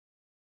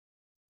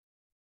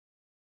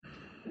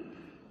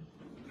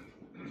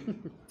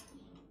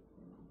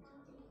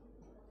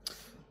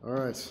All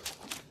right.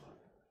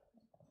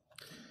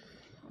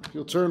 If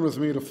you'll turn with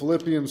me to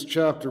Philippians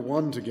chapter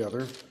 1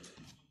 together.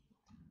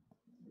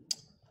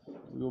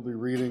 We'll be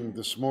reading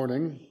this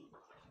morning.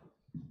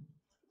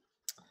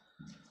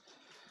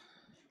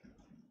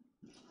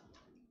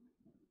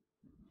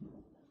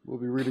 We'll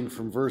be reading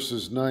from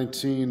verses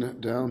 19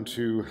 down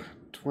to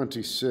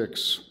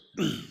 26.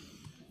 The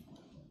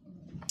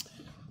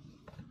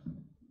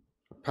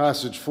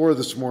passage for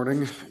this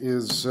morning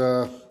is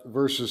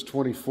verses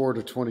 24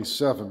 to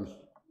 27.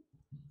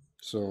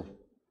 So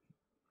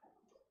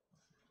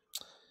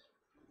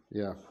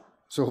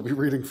we'll be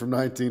reading from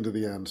 19 to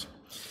the end.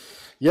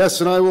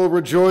 Yes, and I will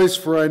rejoice,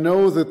 for I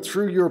know that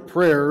through your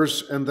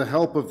prayers and the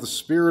help of the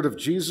Spirit of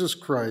Jesus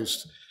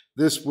Christ,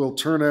 this will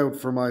turn out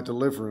for my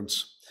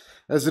deliverance,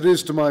 as it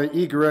is to my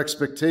eager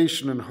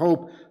expectation and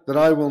hope that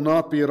I will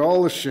not be at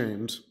all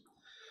ashamed,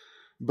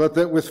 but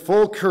that with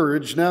full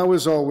courage, now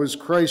as always,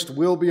 Christ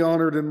will be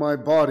honored in my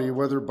body,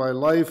 whether by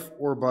life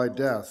or by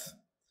death.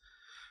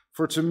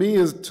 For to me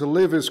to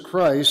live is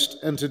Christ,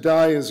 and to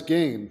die is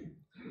gain.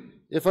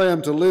 If I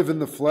am to live in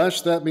the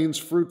flesh, that means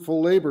fruitful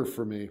labor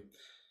for me.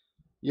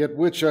 Yet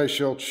which I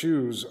shall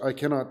choose, I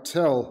cannot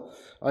tell.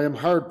 I am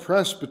hard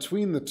pressed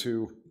between the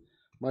two.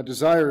 My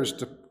desire is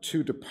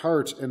to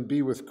depart and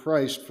be with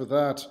Christ, for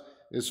that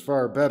is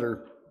far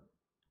better.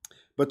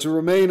 But to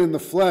remain in the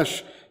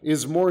flesh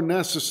is more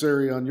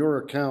necessary on your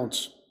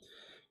account.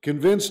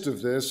 Convinced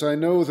of this, I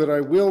know that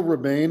I will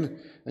remain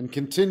and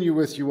continue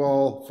with you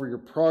all for your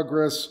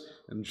progress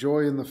and joy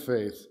in the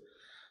faith,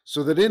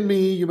 so that in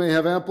me you may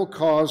have ample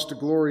cause to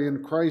glory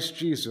in Christ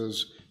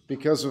Jesus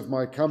because of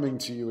my coming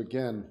to you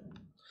again.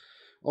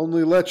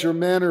 Only let your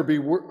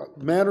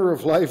manner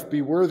of life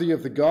be worthy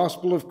of the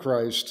gospel of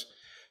Christ,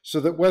 so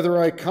that whether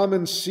I come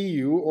and see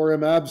you or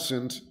am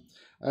absent,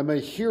 I may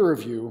hear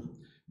of you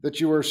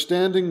that you are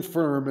standing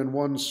firm in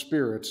one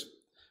spirit,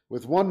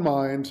 with one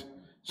mind,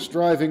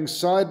 striving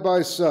side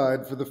by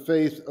side for the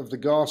faith of the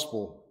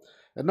gospel,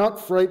 and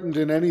not frightened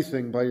in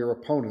anything by your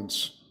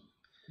opponents.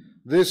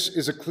 This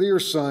is a clear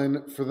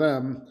sign for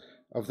them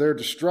of their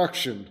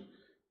destruction,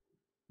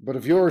 but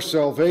of your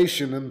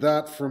salvation, and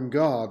that from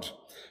God.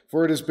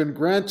 For it has been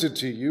granted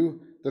to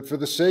you that for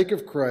the sake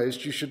of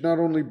Christ you should not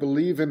only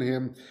believe in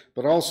him,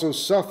 but also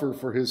suffer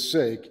for his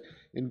sake,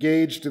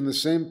 engaged in the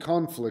same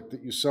conflict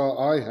that you saw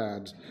I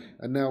had,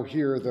 and now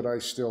hear that I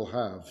still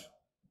have.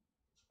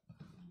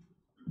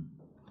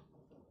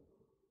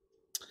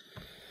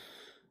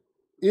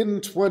 In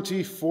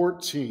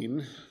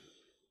 2014,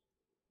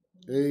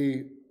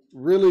 a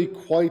really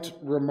quite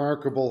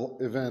remarkable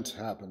event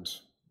happened.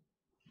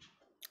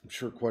 I'm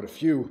sure quite a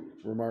few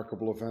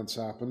remarkable events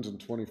happened in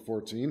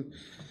 2014,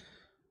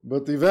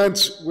 but the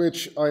event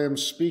which I am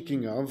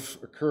speaking of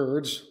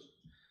occurred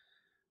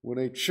when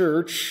a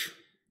church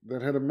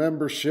that had a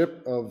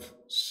membership of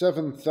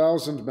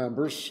 7,000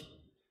 members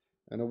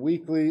and a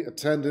weekly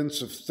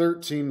attendance of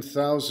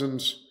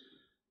 13,000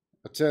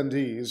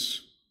 attendees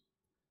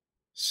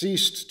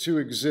ceased to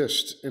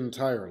exist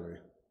entirely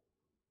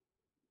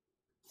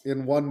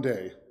in one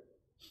day.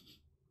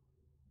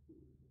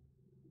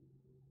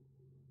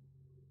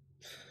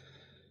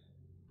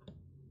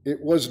 It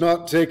was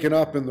not taken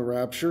up in the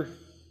rapture.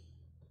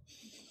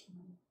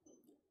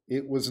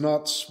 It was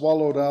not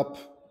swallowed up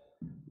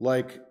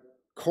like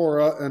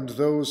Korah and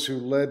those who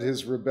led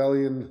his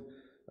rebellion,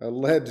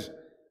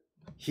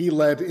 he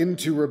led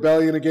into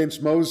rebellion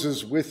against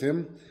Moses with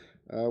him,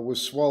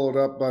 was swallowed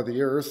up by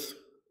the earth.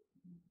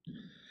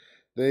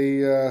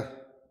 They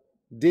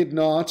did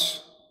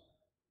not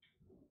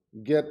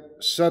get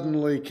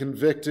suddenly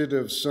convicted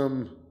of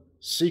some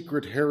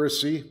secret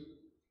heresy.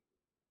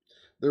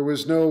 There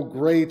was no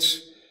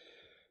great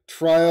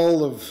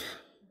trial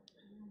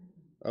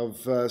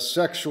of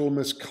sexual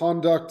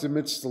misconduct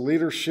amidst the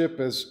leadership,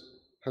 as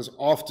has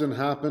often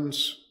happened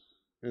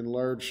in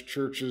large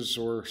churches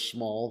or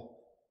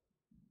small.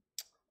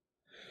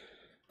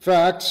 In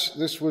fact,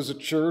 this was a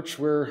church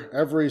where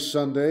every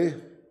Sunday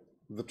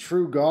the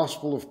true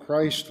gospel of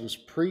Christ was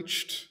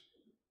preached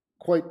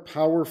quite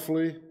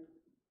powerfully,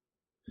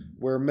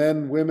 where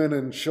men, women,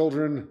 and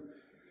children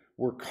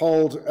were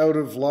called out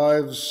of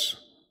lives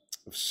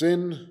of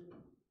sin,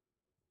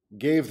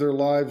 gave their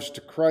lives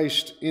to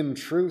Christ in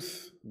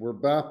truth, were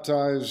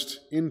baptized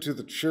into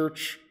the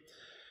church,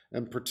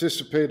 and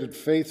participated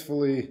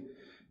faithfully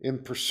in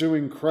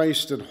pursuing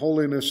Christ and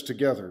holiness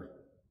together.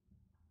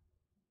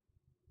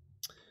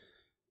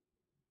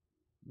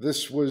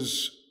 This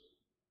was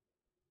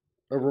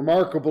a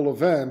remarkable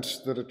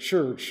event that a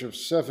church of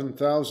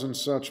 7,000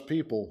 such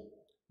people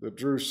that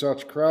drew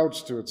such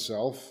crowds to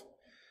itself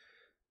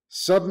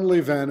suddenly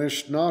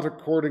vanished, not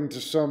according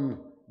to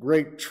some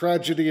great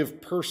tragedy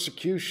of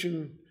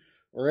persecution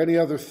or any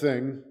other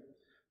thing,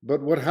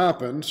 but what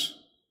happened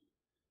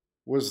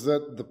was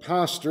that the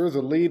pastor,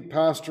 the lead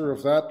pastor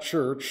of that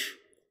church,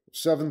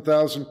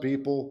 7,000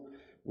 people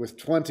with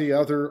 20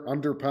 other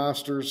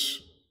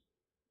under-pastors,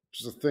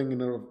 which is a thing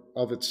in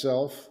of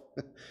itself,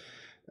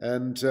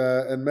 and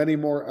many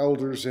more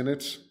elders in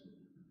it,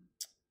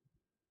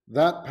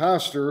 that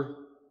pastor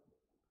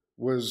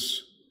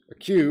was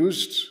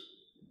accused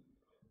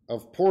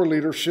of poor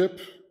leadership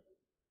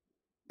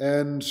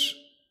and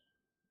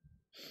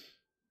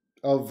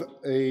of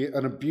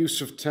an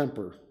abusive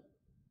temper.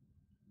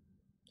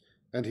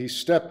 And he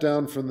stepped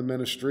down from the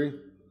ministry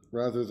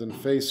rather than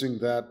facing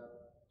that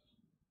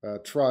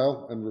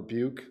trial and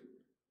rebuke.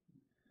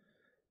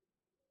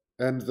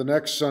 And the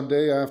next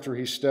Sunday after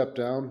he stepped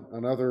down,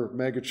 another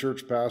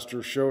megachurch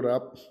pastor showed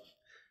up,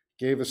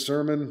 gave a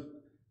sermon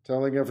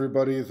telling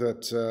everybody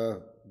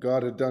that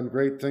God had done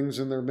great things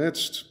in their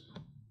midst,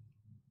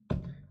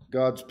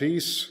 God's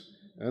peace,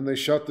 and they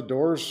shut the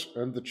doors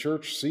and the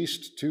church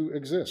ceased to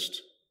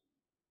exist.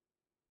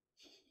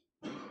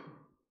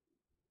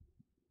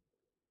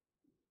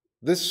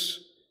 This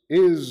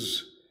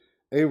is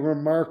a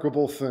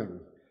remarkable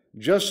thing,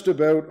 just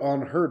about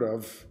unheard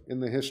of in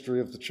the history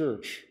of the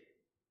church.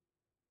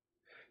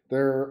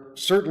 There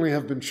certainly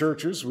have been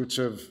churches which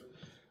have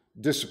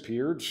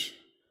disappeared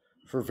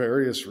for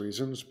various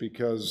reasons,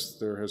 because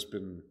there has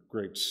been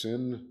great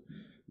sin,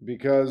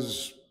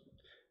 because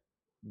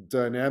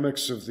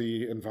dynamics of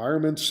the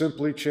environment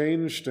simply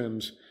changed,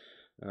 and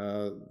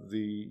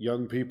the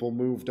young people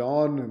moved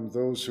on, and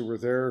those who were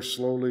there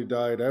slowly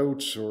died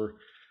out or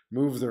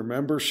moved their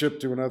membership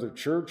to another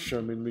church.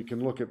 I mean, we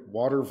can look at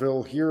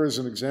Waterville here as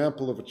an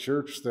example of a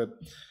church that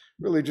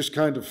really just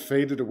kind of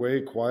faded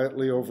away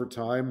quietly over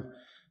time.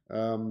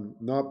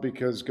 Not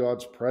because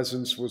God's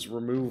presence was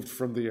removed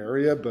from the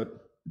area, but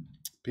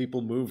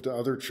people moved to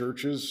other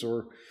churches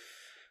or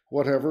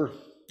whatever.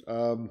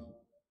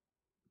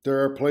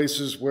 There are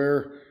places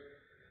where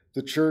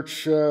the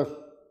church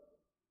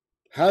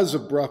has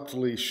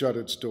abruptly shut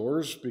its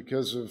doors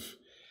because of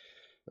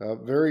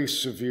very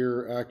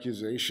severe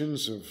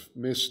accusations of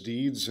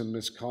misdeeds and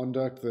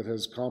misconduct that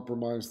has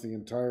compromised the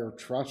entire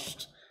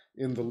trust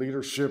in the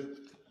leadership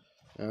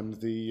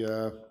and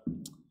the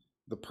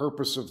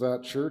purpose of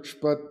that church.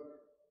 But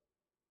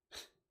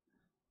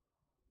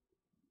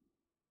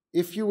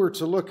if you were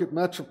to look at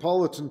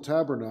Metropolitan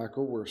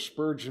Tabernacle, where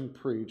Spurgeon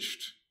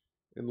preached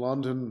in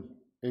London,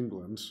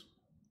 England,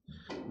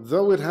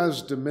 though it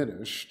has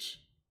diminished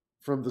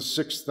from the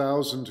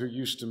 6,000 who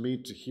used to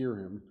meet to hear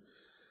him,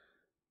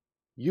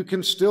 you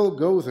can still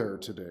go there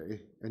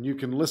today, and you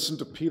can listen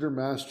to Peter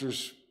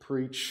Masters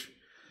preach,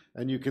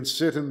 and you can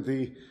sit in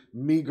the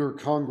meager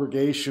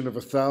congregation of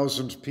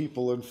 1,000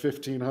 people in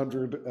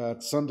 1,500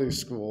 at Sunday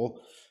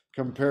school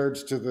compared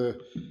to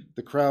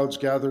the crowds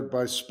gathered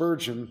by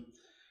Spurgeon.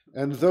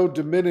 And though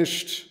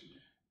diminished,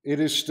 it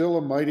is still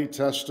a mighty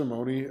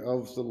testimony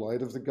of the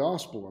light of the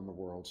gospel in the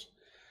world.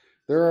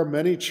 There are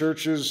many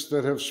churches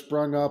that have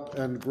sprung up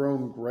and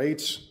grown great,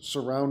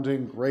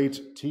 surrounding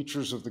great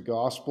teachers of the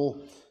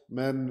gospel,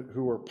 men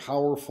who are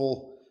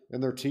powerful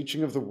in their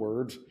teaching of the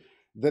word,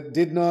 that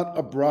did not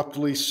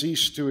abruptly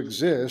cease to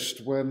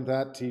exist when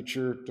that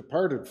teacher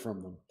departed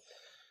from them.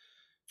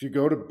 If you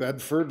go to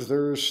Bedford,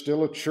 there is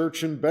still a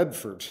church in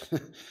Bedford.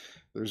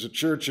 There's a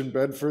church in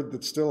Bedford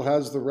that still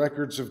has the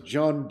records of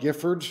John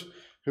Gifford,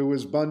 who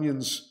was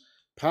Bunyan's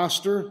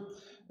pastor,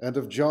 and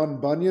of John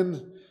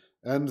Bunyan.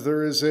 And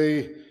there is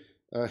a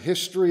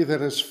history that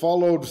has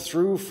followed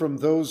through from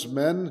those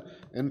men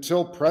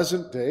until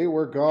present day,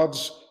 where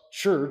God's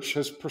church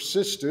has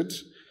persisted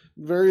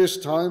various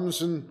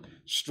times in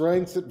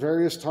strength, at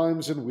various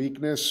times in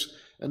weakness,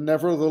 and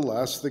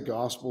nevertheless the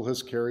gospel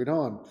has carried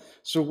on.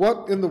 So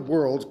what in the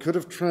world could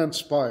have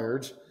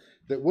transpired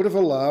that would have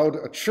allowed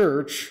a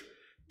church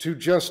to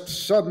just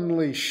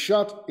suddenly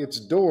shut its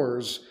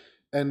doors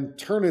and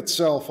turn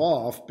itself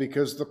off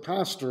because the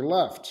pastor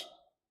left?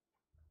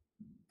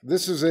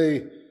 This is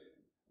a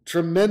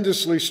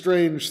tremendously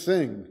strange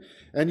thing,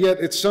 and yet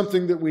it's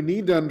something that we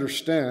need to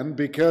understand,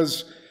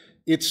 because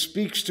it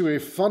speaks to a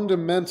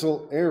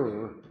fundamental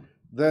error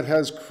that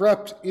has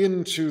crept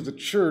into the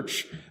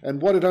church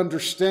and what it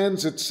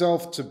understands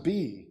itself to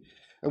be.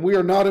 And we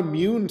are not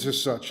immune to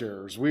such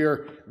errors. We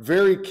are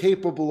very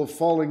capable of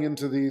falling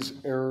into these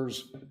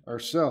errors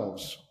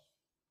ourselves.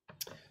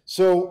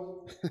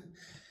 So,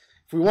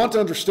 if we want to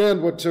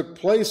understand what took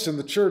place in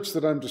the church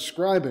that I'm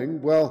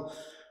describing, well,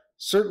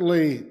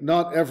 certainly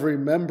not every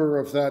member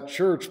of that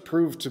church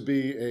proved to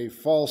be a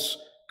false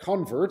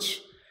convert.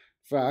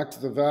 In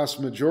fact, the vast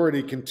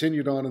majority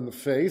continued on in the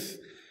faith.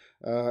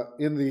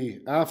 In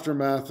the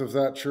aftermath of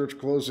that church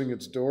closing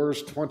its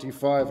doors,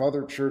 25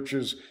 other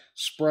churches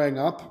sprang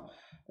up,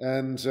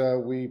 and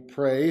we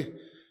pray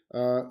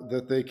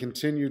that they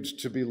continued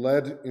to be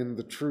led in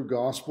the true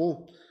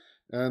gospel,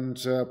 and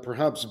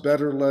perhaps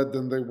better led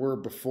than they were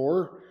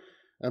before.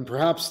 And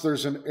perhaps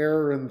there's an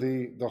error in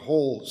the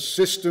whole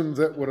system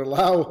that would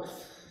allow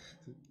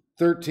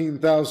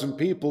 13,000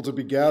 people to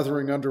be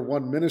gathering under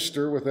one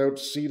minister without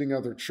seeding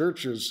other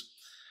churches.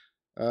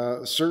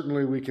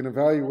 Certainly we can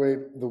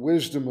evaluate the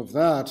wisdom of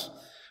that,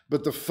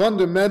 but the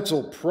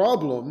fundamental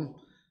problem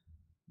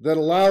that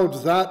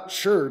allowed that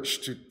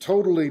church to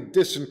totally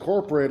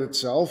disincorporate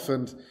itself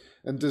and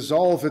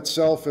dissolve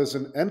itself as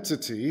an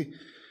entity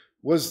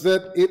was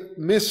that it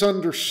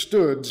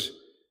misunderstood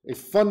a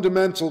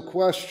fundamental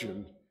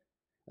question,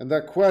 And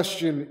that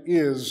question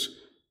is,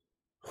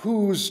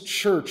 whose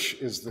church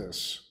is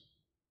this?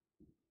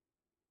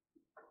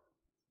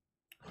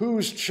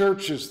 Whose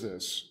church is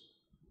this?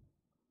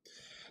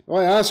 Now,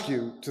 I ask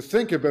you to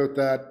think about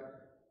that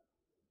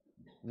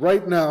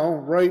right now,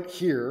 right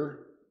here.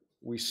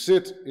 We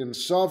sit in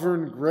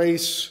sovereign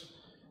grace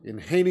in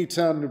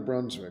Haneytown, New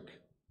Brunswick.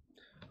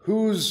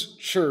 Whose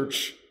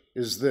church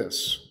is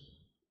this?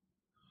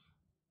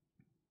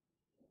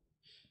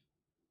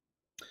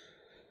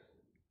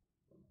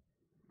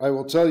 I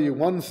will tell you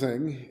one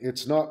thing,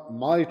 it's not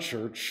my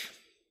church.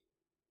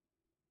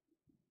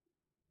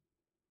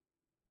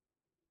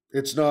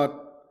 It's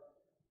not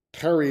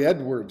Perry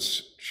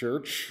Edwards'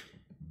 church.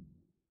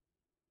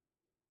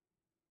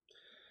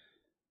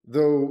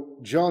 Though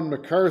John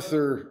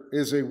MacArthur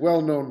is a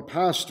well-known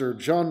pastor,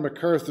 John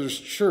MacArthur's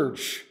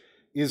church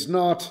is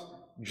not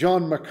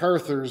John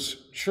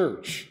MacArthur's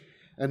church.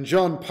 And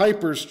John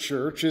Piper's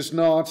church is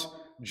not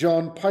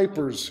John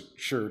Piper's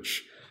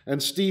church.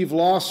 And Steve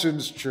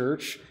Lawson's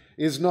church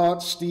is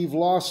not Steve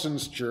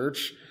Lawson's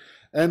church.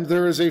 And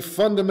there is a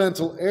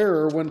fundamental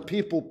error when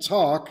people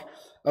talk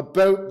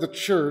about the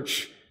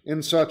church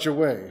in such a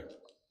way.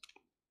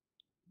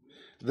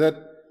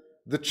 That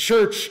the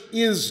church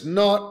is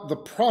not the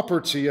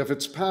property of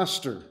its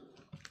pastor.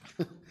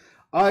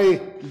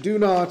 I do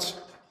not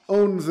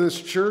own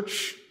this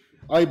church.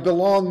 I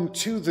belong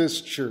to this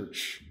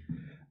church.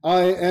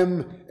 I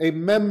am a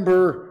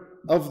member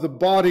of the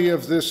body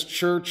of this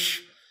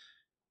church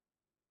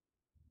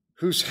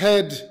whose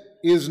head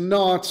is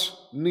not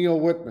Neal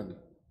Whitman.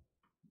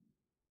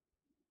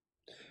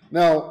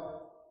 Now,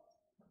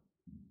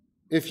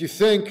 if you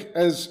think,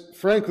 as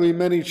frankly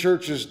many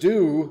churches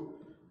do,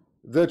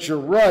 that you're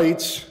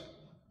right,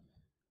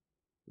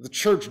 the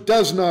church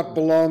does not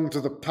belong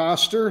to the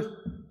pastor.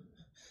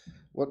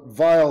 What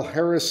vile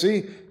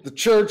heresy. The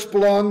church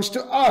belongs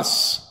to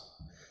us.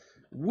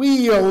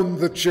 We own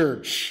the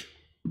church.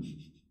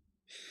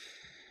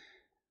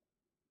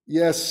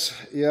 Yes,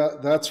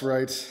 that's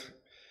right.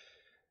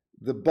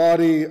 The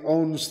body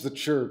owns the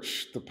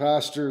church. The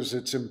pastor's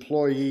its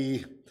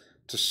employee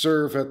to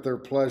serve at their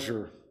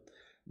pleasure.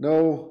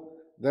 No,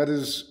 that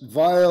is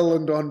vile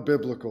and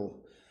unbiblical.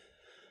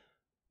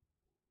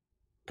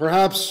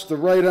 Perhaps the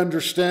right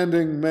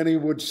understanding, many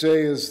would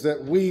say, is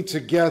that we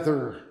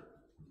together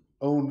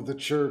own the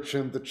church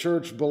and the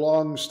church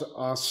belongs to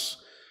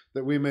us,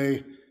 that we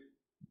may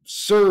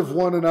serve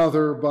one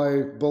another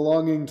by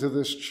belonging to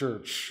this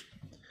church.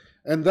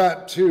 And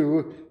that,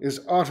 too, is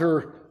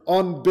utter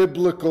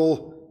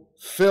unbiblical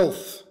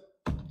filth.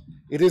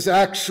 It is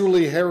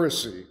actually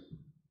heresy.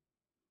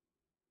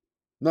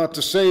 Not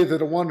to say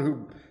that one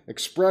who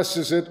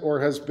expresses it or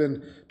has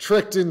been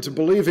tricked into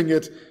believing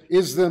it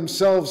is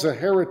themselves a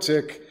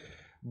heretic,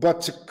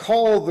 but to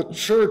call the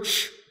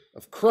church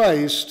of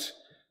Christ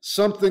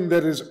something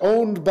that is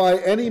owned by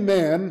any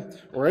man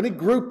or any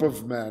group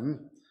of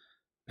men,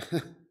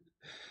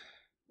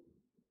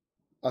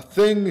 a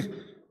thing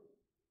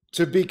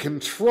to be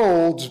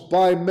controlled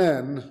by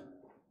men,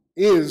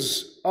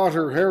 is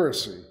utter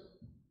heresy.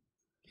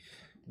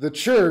 The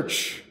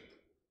church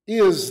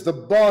is the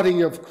body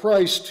of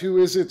Christ, who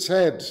is its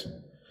head.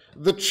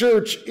 The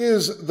church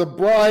is the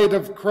bride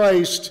of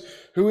Christ,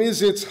 who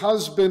is its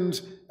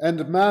husband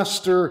and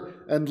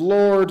master and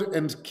Lord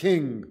and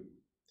King.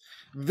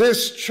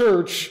 This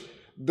church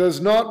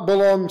does not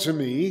belong to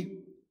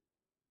me.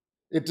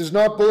 It does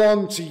not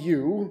belong to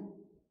you.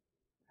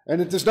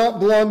 And it does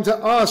not belong to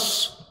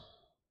us.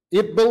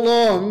 It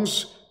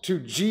belongs to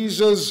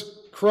Jesus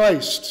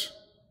Christ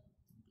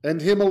and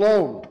Him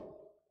alone.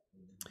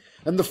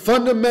 And the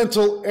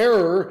fundamental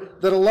error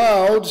that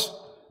allowed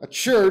a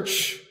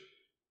church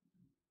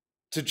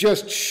to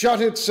just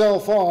shut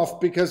itself off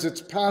because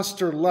its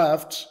pastor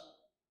left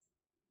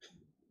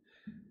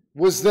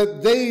was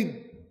that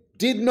they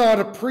did not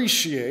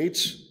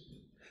appreciate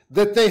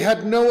that they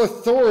had no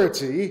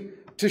authority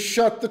to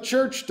shut the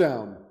church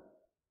down.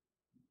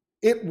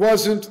 It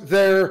wasn't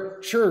their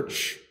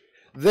church.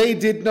 They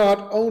did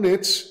not own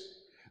it.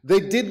 They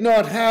did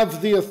not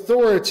have the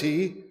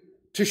authority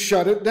to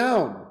shut it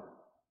down.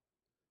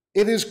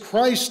 It is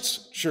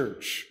Christ's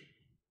church.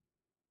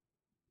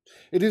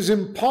 It is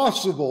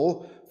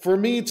impossible for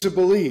me to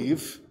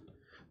believe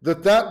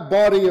that that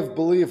body of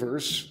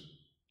believers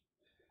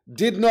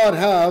did not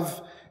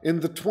have, in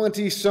the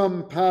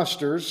 20-some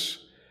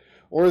pastors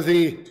or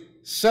the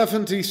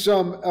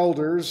 70-some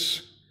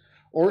elders,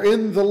 or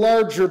in the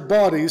larger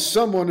bodies,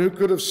 someone who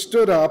could have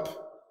stood up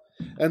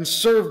and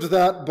served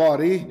that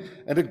body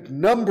and a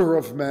number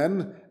of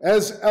men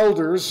as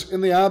elders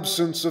in the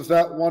absence of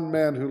that one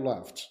man who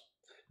left.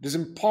 It is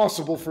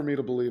impossible for me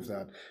to believe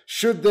that.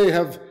 Should they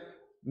have,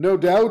 no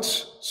doubt,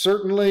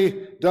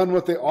 certainly done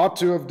what they ought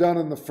to have done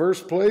in the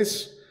first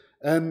place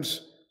and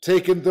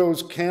taken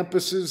those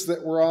campuses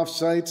that were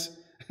off-site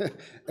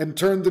and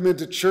turned them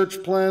into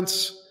church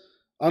plants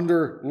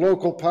under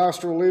local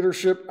pastoral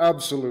leadership?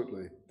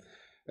 Absolutely.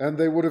 And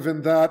they would have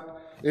in that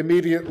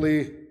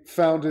immediately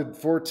founded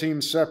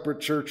 14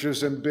 separate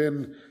churches and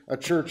been a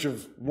church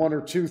of 1,000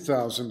 or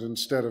 2,000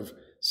 instead of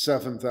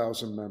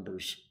 7,000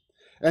 members.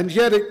 And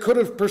yet it could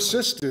have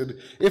persisted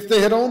if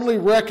they had only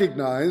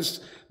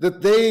recognized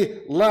that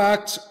they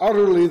lacked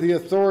utterly the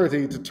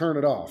authority to turn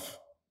it off.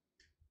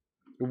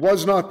 It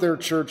was not their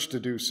church to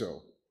do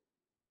so.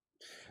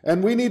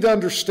 And we need to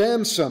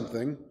understand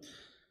something,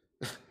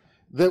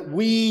 that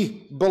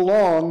we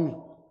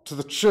belong to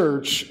the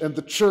church and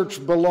the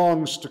church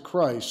belongs to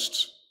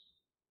Christ.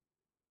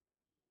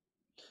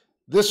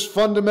 This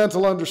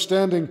fundamental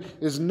understanding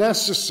is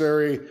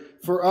necessary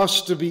for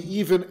us to be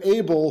even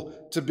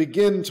able to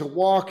begin to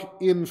walk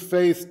in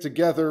faith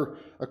together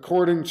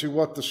according to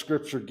what the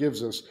Scripture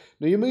gives us.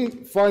 Now, you may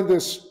find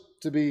this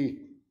to be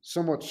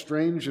somewhat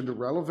strange and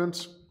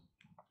irrelevant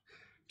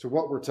to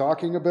what we're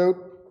talking about,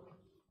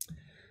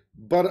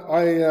 but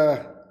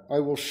I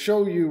will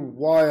show you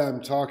why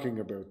I'm talking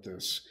about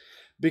this.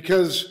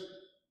 Because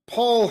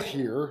Paul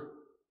here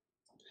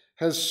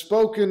has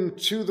spoken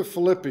to the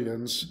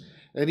Philippians,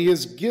 and he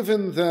has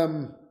given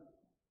them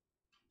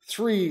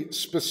 3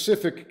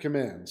 specific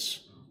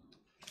commands.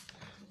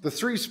 The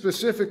 3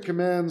 specific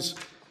commands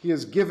he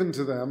has given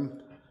to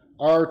them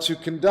are to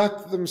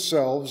conduct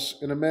themselves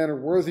in a manner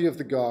worthy of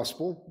the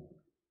gospel,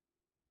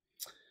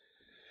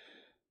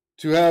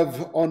 to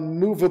have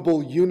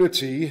unmovable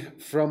unity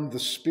from the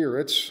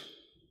Spirit,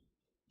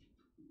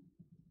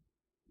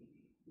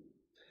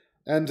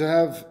 and to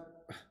have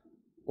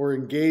or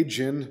engage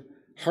in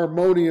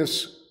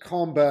harmonious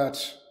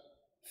combat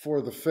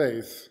for the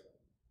faith.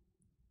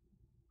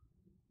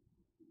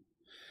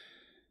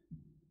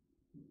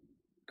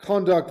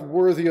 Conduct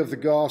worthy of the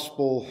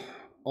gospel,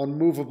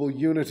 unmovable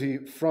unity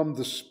from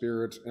the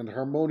Spirit, and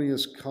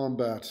harmonious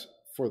combat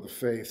for the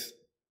faith.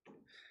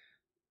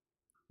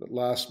 That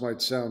last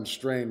might sound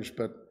strange,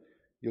 but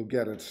you'll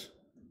get it,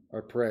 I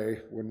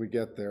pray, when we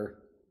get there.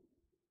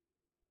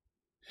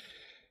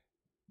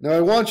 Now,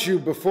 I want you,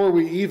 before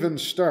we even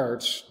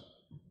start,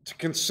 to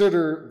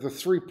consider the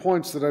 3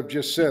 points that I've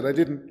just said. I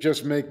didn't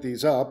just make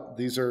these up.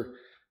 These are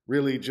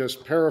really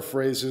just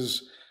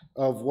paraphrases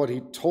of what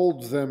he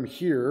told them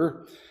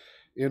here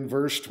in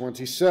verse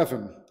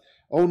 27.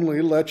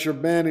 Only let your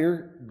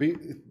manner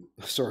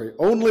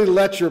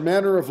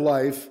of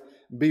life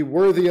be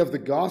worthy of the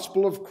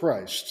gospel of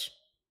Christ.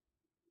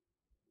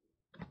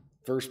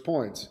 First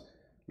point,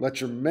 let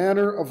your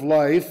manner of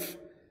life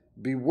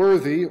be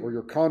worthy, or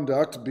your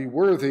conduct be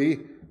worthy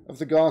of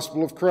the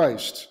gospel of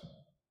Christ,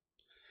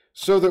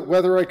 so that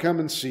whether I come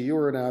and see you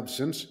or in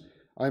absence,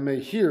 I may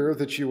hear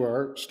that you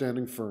are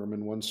standing firm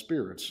in one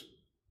spirit.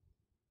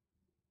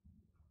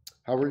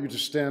 How are you to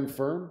stand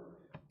firm?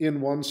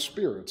 In one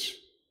spirit.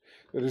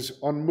 That is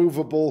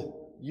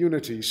unmovable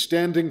unity,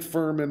 standing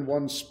firm in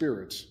one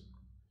spirit.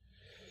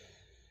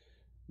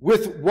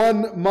 With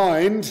one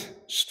mind,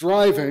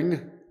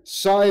 striving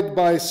side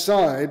by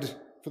side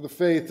for the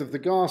faith of the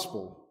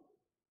gospel.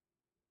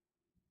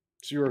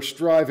 So you are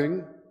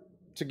striving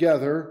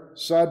together,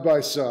 side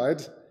by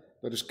side,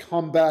 that is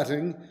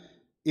combating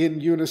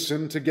in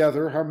unison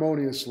together,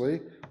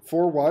 harmoniously,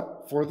 for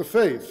what? For the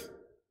faith.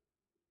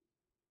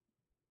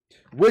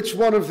 Which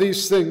one of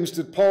these things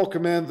did Paul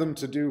command them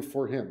to do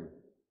for him?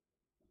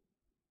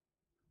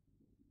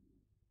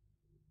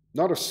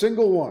 Not a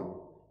single one.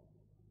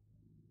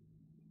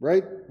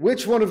 Right?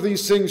 Which one of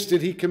these things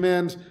did he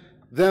command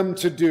them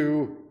to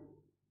do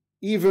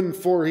even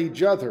for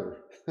each other?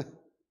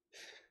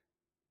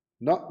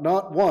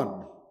 Not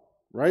one,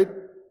 right?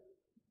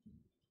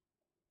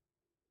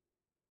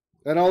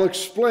 And I'll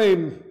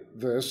explain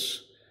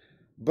this,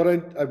 but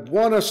I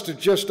want us to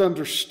just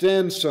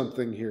understand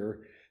something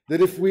here,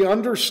 that if we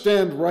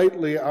understand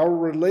rightly our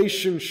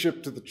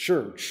relationship to the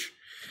church,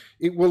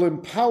 it will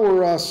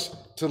empower us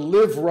to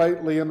live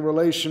rightly in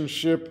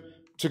relationship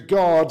to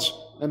God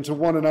and to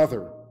one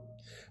another.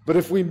 But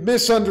if we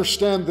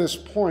misunderstand this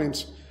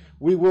point,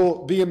 we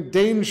will be in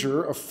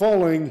danger of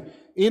falling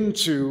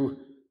into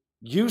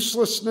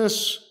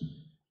uselessness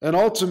and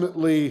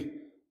ultimately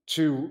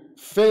to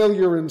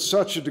failure in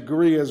such a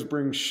degree as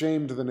brings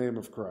shame to the name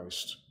of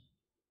Christ.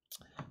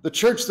 The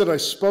church that I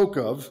spoke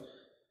of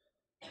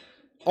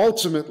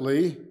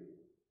ultimately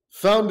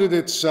founded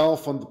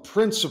itself on the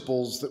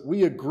principles that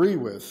we agree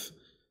with,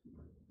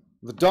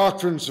 the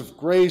doctrines of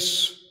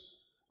grace,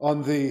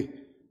 on the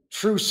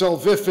true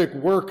salvific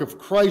work of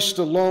Christ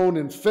alone,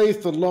 in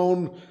faith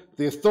alone,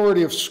 the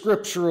authority of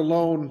Scripture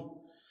alone.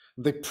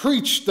 They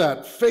preached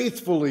that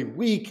faithfully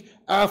week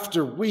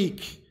after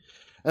week,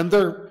 and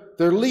their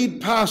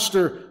lead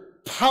pastor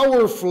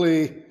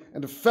powerfully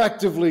and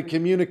effectively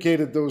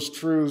communicated those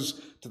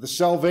truths to the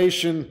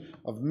salvation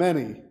of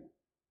many.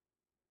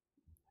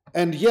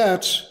 And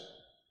yet,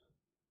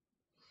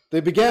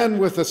 they began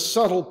with a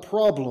subtle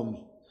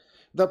problem.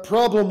 That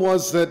problem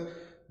was that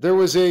there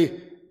was a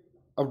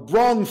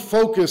wrong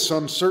focus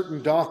on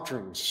certain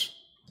doctrines,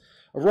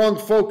 a wrong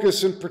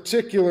focus in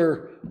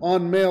particular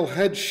on male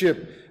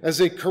headship as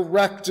a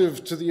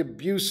corrective to the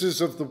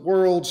abuses of the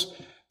world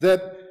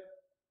that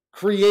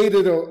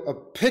created a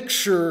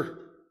picture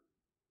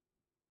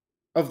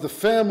of the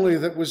family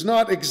that was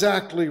not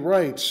exactly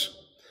right.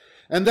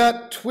 And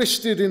that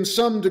twisted in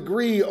some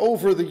degree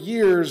over the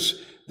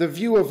years the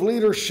view of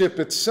leadership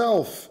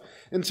itself,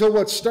 until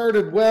what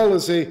started well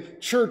as a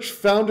church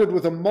founded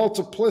with a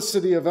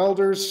multiplicity of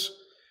elders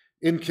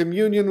in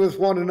communion with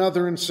one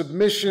another in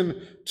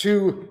submission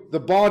to the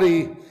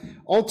body,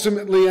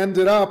 ultimately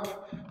ended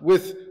up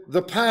with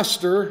the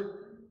pastor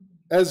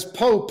as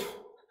pope.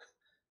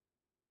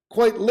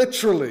 Quite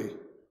literally,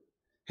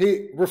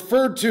 he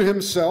referred to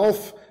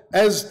himself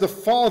as the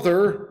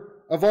father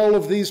of all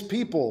of these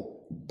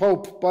people.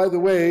 Pope, by the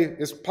way,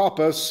 is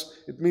papas.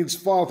 It means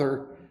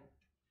father.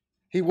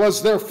 He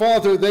was their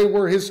father. They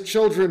were his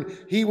children.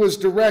 He was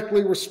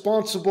directly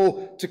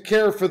responsible to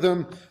care for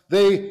them.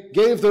 They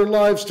gave their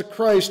lives to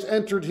Christ,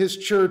 entered his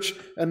church,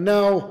 and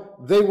now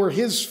they were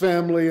his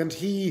family and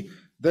he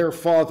their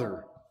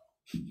father.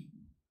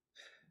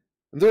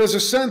 And there is a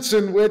sense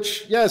in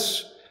which,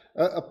 yes,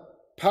 a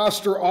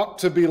pastor ought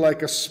to be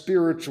like a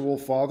spiritual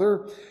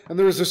father, and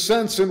there is a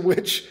sense in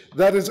which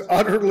that is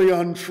utterly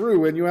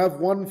untrue, and you have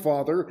one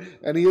father,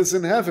 and he is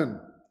in heaven.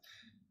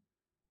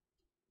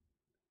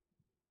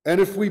 And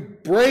if we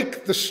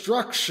break the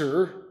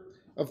structure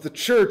of the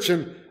church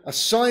and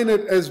assign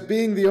it as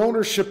being the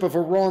ownership of a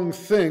wrong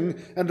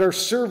thing and our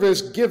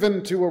service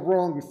given to a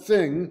wrong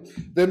thing,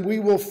 then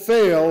we will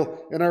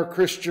fail in our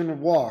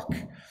Christian walk.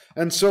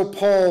 And so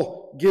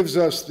Paul gives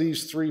us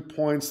these 3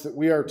 points: that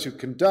we are to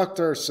conduct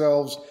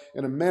ourselves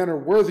in a manner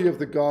worthy of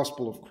the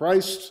gospel of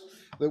Christ,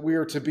 that we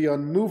are to be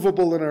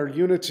unmovable in our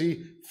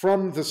unity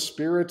from the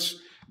Spirit,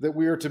 that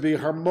we are to be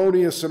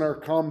harmonious in our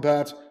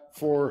combat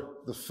for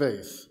the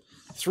faith.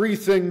 3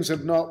 things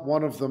and not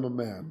one of them a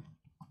man.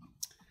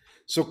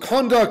 So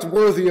conduct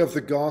worthy of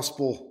the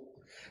gospel.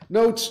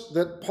 Note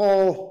that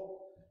Paul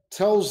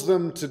tells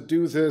them to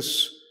do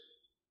this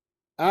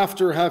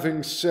after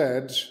having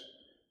said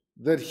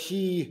that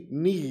he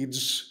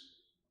needs,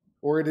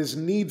 or it is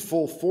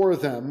needful for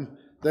them,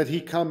 that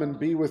he come and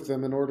be with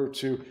them in order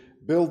to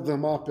build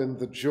them up in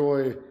the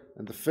joy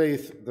and the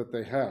faith that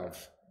they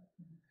have.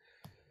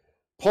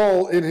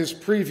 Paul, in his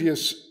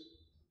previous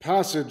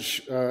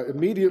passage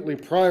immediately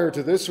prior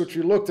to this, which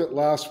we looked at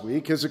last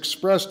week, has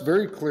expressed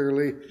very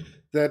clearly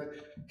that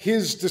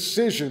his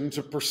decision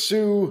to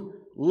pursue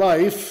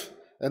life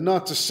and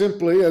not to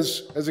simply,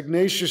 as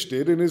Ignatius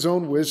did in his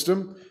own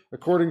wisdom,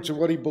 according to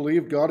what he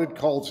believed God had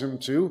called him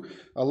to,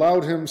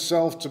 allowed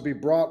himself to be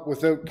brought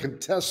without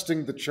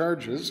contesting the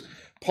charges.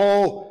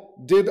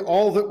 Paul did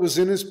all that was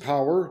in his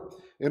power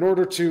in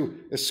order to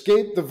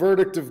escape the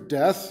verdict of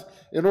death,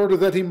 in order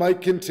that he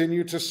might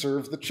continue to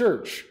serve the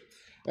church.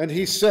 And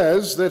he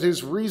says that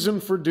his reason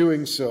for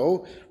doing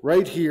so,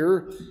 right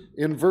here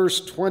in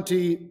verse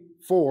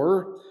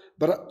 24,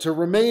 but to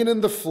remain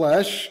in the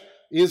flesh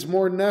is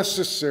more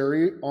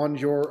necessary on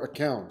your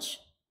account.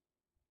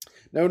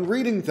 Now, in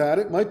reading that,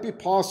 it might be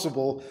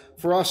possible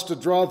for us to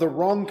draw the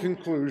wrong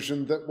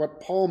conclusion that what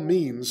Paul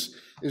means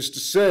is to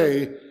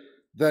say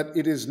that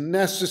it is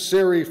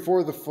necessary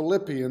for the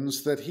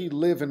Philippians that he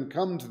live and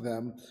come to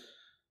them,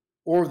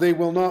 or they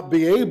will not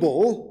be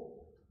able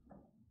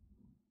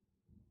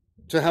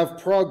to have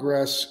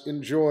progress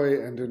in joy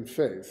and in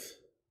faith,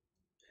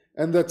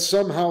 and that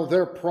somehow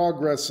their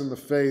progress in the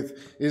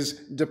faith is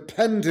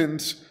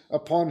dependent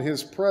upon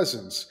his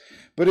presence.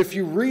 But if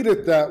you read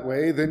it that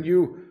way, then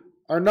you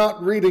are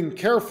not reading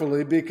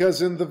carefully,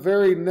 because in the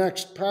very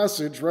next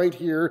passage right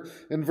here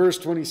in verse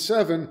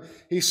 27,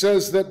 he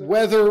says that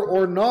whether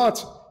or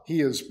not he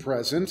is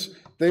present,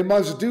 they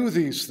must do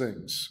these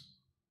things.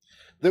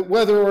 That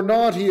whether or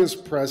not he is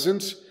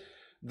present,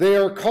 they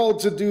are called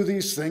to do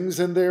these things,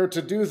 and they are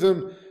to do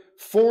them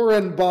for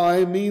and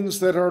by means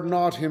that are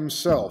not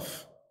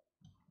himself.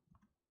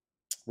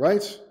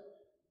 Right?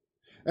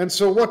 And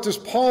so what does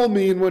Paul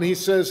mean when he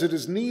says it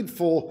is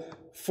needful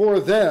for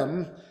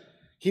them?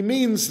 He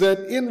means that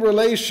in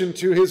relation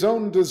to his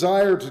own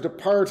desire to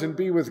depart and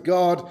be with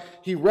God,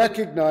 he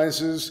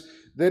recognizes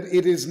that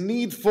it is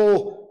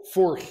needful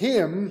for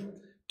him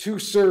to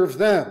serve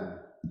them.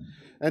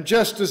 And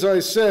just as I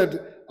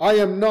said, I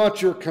am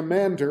not your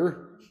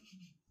commander,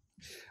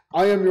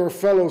 I am your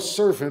fellow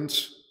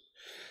servant,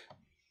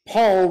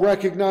 Paul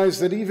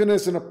recognized that even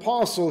as an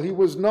apostle, he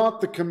was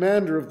not the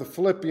commander of the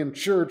Philippian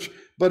church,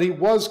 but he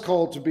was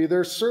called to be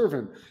their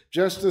servant,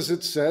 just as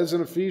it says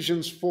in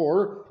Ephesians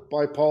 4,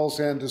 by Paul's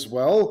hand as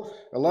well,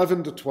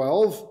 11 to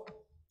 12.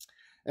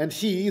 And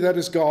he, that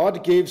is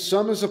God, gave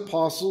some as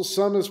apostles,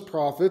 some as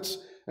prophets,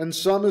 and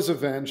some as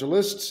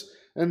evangelists,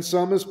 and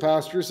some as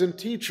pastors and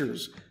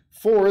teachers,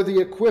 for the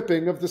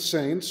equipping of the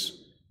saints,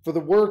 for the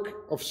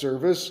work of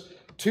service,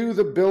 to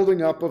the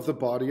building up of the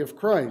body of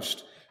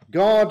Christ.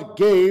 God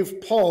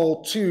gave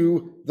Paul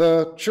to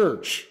the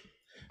church.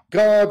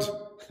 God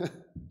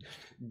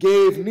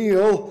gave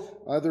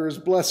Neal, either his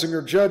blessing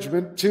or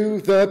judgment,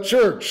 to the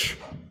church,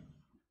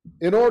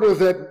 in order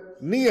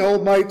that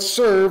Neal might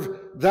serve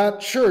that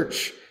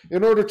church,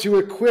 in order to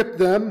equip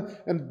them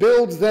and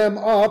build them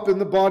up in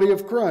the body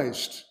of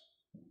Christ.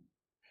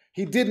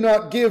 He did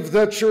not give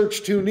the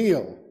church to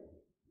Neal.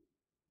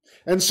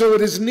 And so it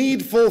is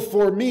needful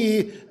for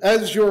me,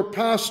 as your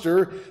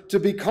pastor, to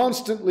be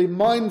constantly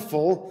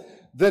mindful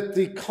that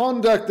the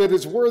conduct that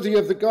is worthy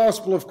of the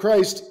gospel of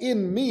Christ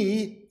in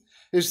me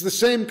is the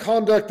same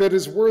conduct that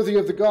is worthy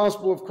of the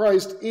gospel of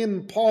Christ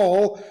in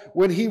Paul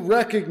when he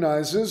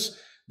recognizes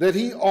that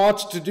he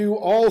ought to do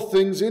all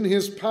things in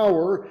his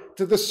power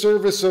to the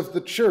service of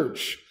the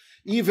church,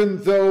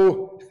 even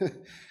though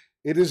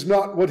it is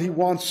not what he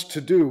wants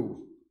to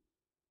do.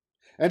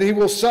 And he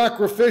will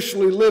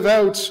sacrificially live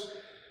out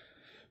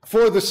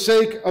for the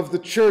sake of the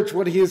church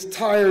when he is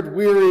tired,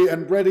 weary,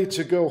 and ready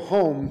to go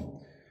home,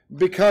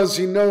 because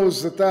he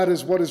knows that that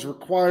is what is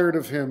required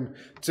of him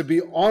to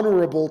be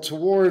honorable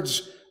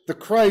towards the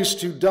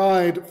Christ who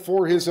died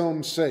for his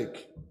own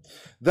sake.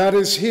 That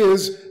is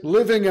his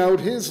living out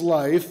his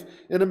life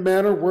in a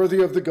manner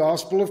worthy of the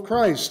gospel of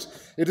Christ.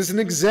 It is an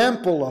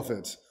example of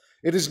it.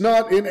 It is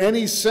not in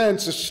any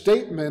sense a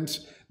statement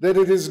that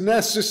it is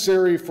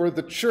necessary for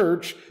the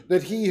church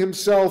that he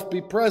himself be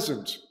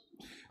present.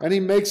 And he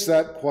makes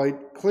that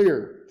quite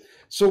clear.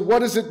 So what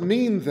does it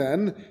mean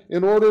then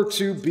in order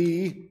to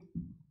be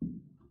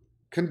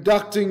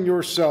conducting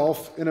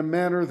yourself in a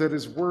manner that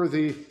is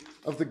worthy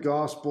of the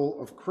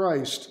gospel of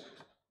Christ?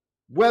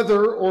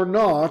 Whether or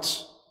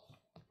not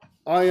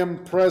I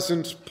am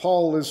present,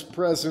 Paul is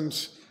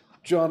present,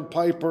 John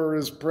Piper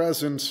is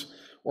present,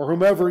 or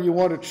whomever you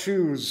want to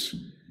choose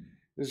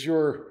is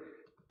your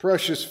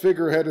precious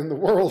figurehead in the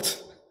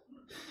world.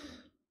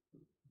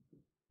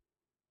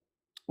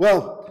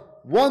 Well,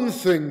 one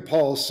thing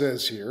Paul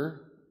says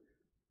here,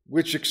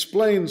 which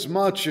explains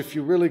much if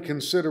you really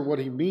consider what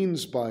he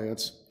means by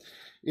it,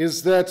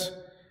 is that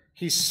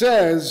he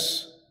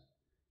says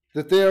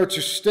that they are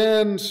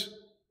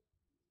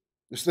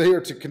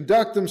to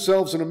conduct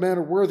themselves in a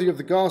manner worthy of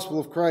the gospel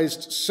of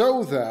Christ,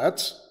 so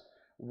that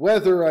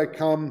whether I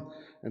come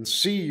and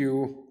see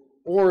you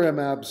or am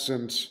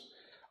absent,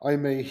 I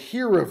may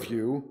hear of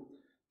you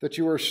that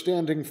you are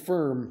standing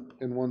firm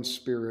in one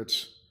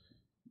spirit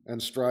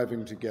and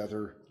striving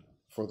together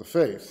for the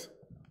faith.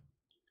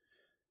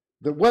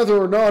 That whether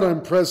or not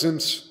I'm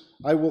present,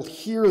 I will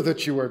hear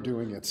that you are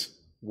doing it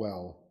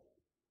well.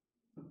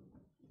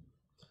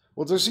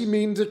 Well, does he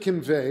mean to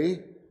convey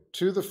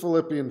to the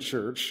Philippian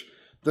church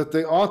that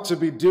they ought to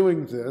be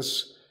doing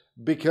this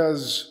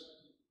because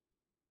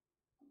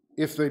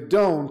if they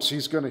don't,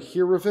 he's going to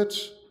hear of it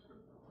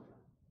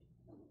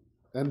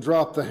and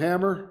drop the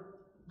hammer?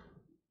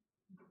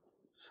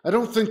 I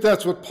don't think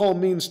that's what Paul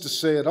means to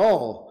say at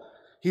all.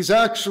 He's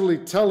actually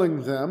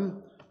telling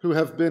them, who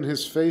have been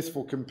his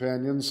faithful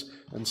companions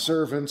and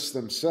servants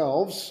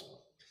themselves,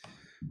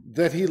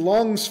 that he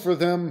longs for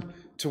them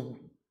to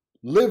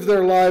live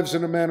their lives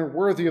in a manner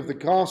worthy of the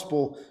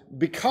gospel,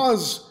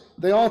 because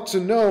they ought to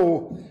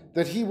know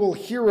that he will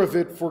hear of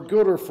it for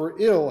good or for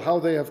ill, how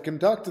they have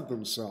conducted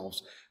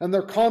themselves. And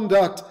their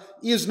conduct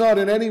is not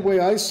in any way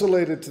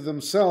isolated to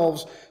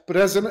themselves, but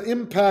has an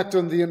impact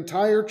on the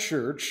entire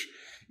church,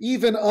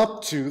 even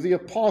up to the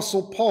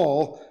Apostle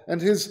Paul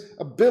and his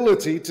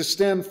ability to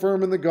stand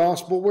firm in the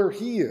gospel where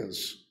he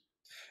is,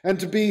 and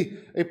to be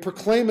a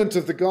proclaimant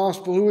of the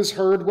gospel who is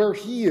heard where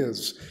he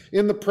is,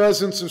 in the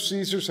presence of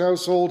Caesar's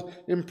household,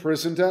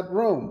 imprisoned at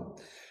Rome.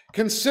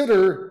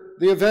 Consider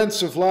the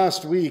events of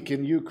last week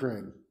in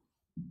Ukraine.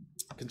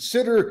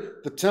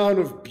 Consider the town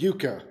of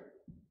Bucha,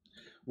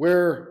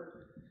 where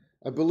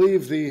I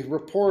believe the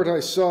report I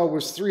saw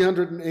was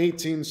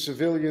 318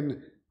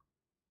 civilian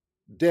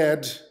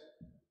dead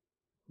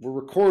were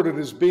recorded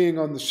as being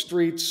on the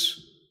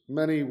streets,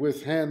 many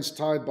with hands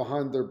tied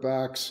behind their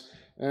backs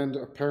and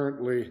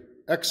apparently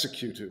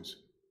executed.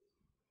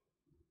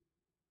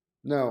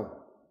 Now,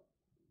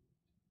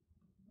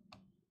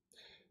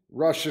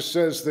 Russia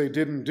says they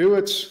didn't do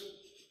it.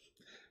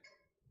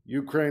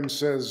 Ukraine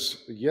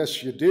says,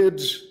 yes, you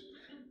did.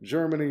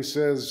 Germany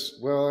says,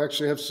 well, I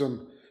actually have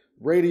some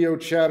radio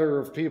chatter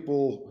of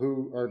people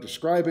who are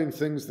describing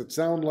things that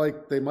sound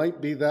like they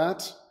might be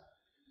that.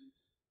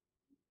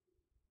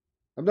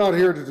 I'm not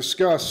here to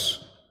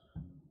discuss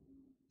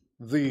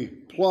the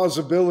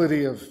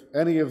plausibility of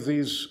any of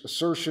these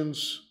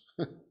assertions.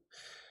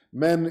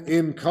 Men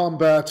in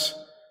combat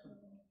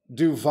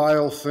do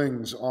vile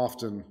things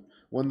often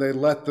when they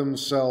let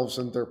themselves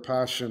and their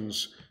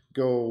passions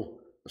go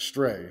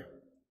astray.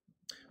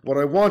 What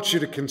I want you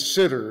to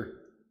consider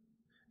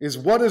is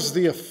what is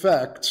the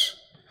effect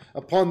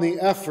upon the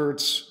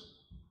efforts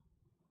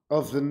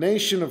of the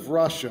nation of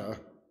Russia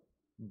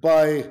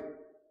by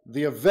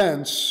the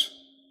events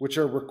which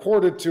are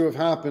recorded to have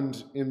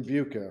happened in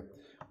Bucha,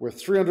 where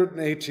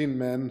 318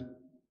 men,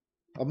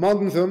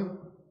 among them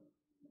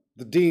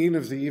the dean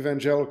of the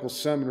evangelical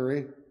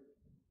seminary,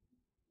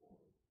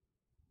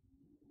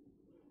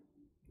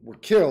 were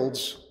killed,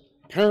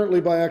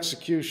 apparently by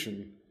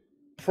execution,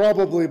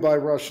 probably by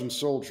Russian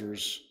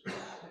soldiers.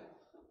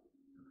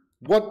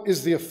 What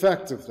is the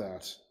effect of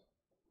that?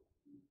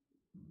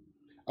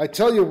 I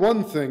tell you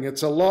one thing,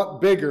 it's a lot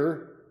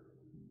bigger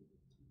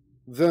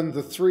than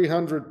the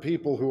 300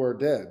 people who are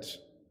dead.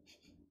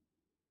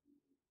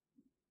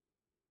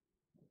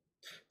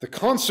 The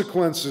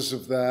consequences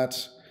of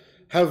that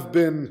have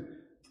been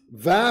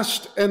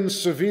vast and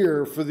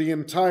severe for the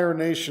entire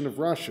nation of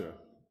Russia.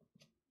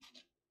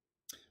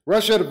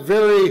 Russia had a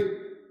very,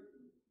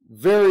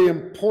 very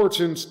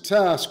important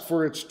task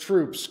for its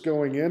troops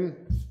going in.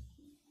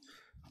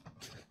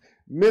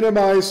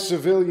 Minimize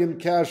civilian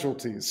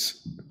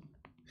casualties.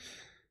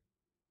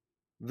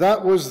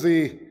 That was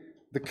the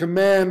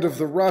command of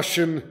the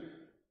Russian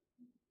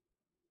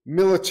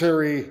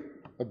military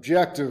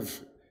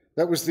objective.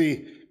 That was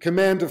the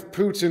command of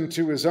Putin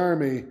to his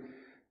army.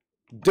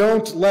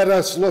 Don't let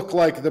us look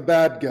like the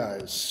bad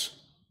guys.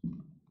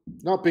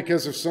 Not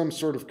because of some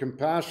sort of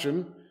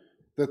compassion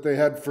that they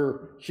had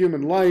for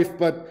human life,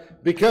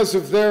 but because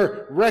of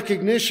their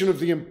recognition of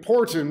the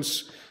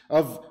importance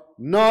of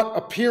not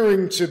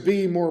appearing to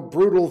be more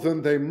brutal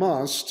than they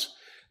must.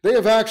 They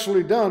have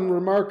actually done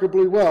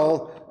remarkably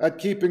well at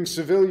keeping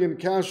civilian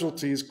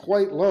casualties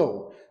quite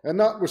low. And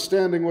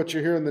notwithstanding what you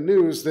hear in the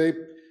news, they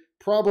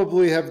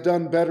probably have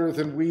done better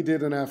than we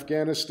did in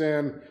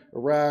Afghanistan,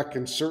 Iraq,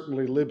 and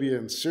certainly Libya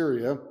and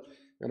Syria,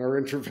 and our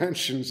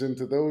interventions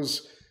into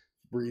those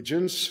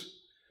regions.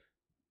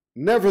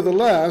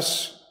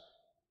 Nevertheless,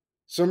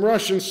 some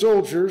Russian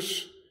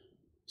soldiers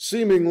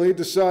seemingly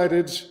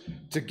decided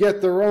to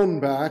get their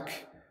own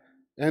back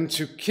and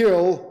to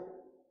kill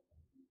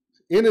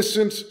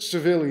innocent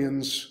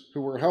civilians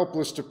who were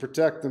helpless to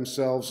protect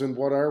themselves in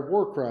what are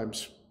war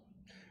crimes.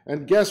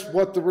 And guess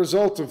what the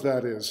result of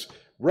that is?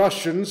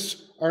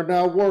 Russians are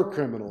now war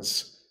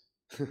criminals.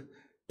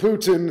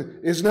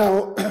 Putin is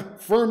now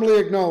firmly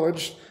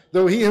acknowledged,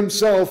 though he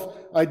himself,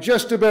 I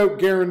just about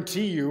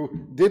guarantee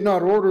you, did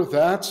not order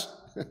that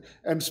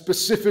and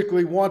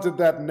specifically wanted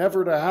that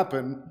never to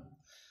happen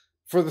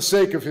for the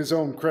sake of his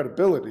own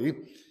credibility,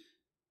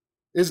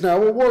 is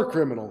now a war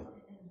criminal.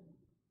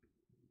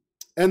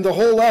 And the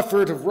whole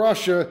effort of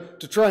Russia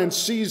to try and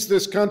seize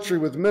this country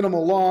with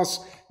minimal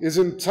loss is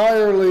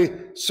entirely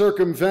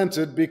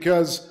circumvented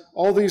because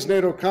all these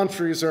NATO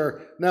countries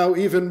are now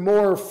even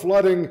more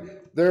flooding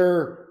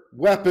their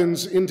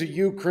weapons into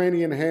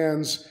Ukrainian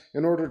hands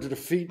in order to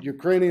defeat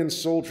Ukrainian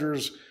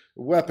soldiers,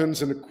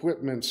 weapons, and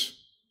equipment.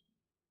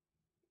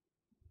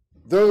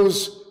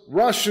 Those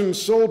Russian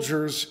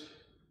soldiers,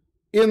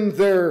 in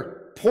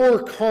their poor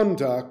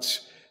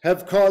conduct,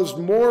 have caused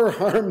more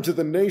harm to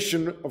the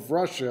nation of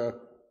Russia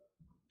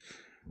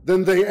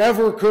than they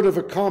ever could have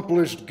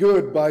accomplished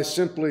good by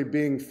simply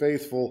being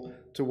faithful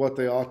to what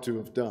they ought to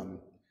have done.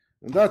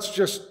 And that's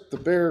just the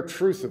bare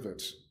truth of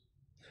it.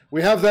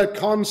 We have that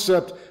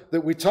concept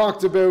that we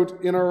talked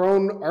about in our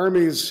own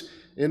armies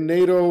in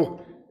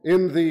NATO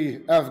in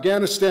the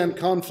Afghanistan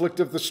conflict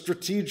of the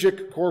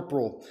strategic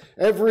corporal.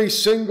 Every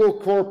single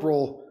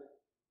corporal,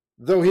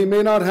 though he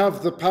may not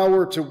have the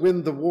power to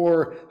win the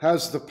war,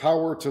 has the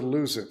power to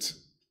lose it.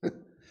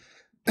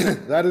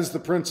 That is the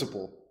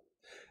principle.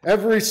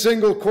 Every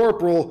single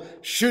corporal,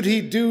 should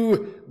he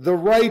do the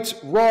right,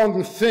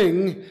 wrong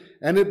thing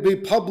and it be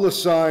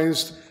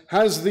publicized,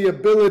 has the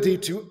ability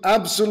to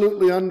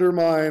absolutely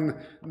undermine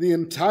the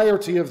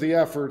entirety of the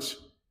effort,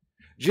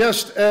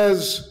 just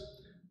as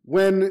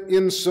when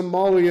in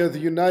Somalia the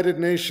United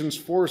Nations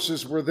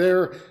forces were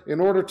there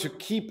in order to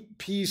keep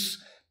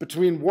peace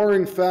between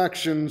warring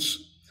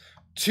factions.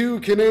 2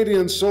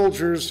 Canadian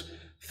soldiers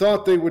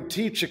thought they would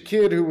teach a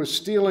kid who was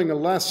stealing a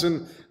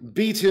lesson,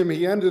 beat him,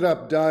 he ended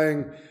up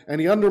dying, and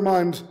he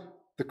undermined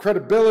the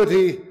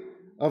credibility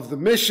of the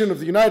mission of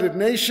the United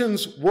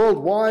Nations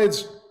worldwide,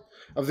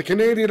 of the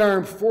Canadian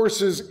Armed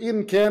Forces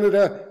in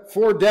Canada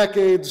for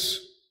decades,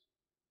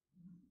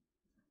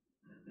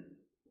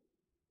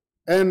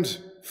 and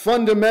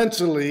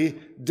fundamentally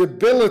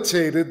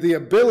debilitated the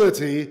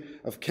ability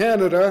of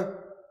Canada,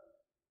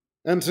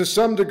 and to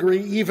some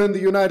degree even the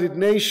United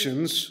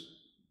Nations,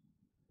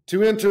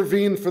 to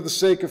intervene for the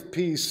sake of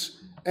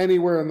peace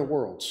anywhere in the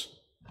world.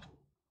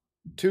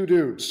 2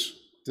 dudes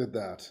did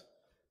that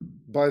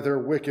by their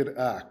wicked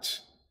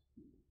act.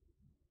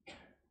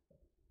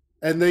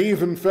 And they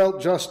even felt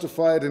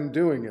justified in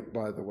doing it,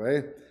 by the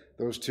way.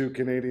 Those 2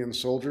 Canadian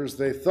soldiers,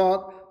 they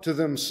thought to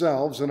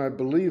themselves, and I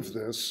believe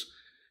this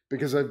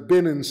because I've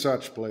been in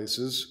such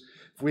places,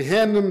 if we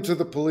hand him to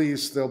the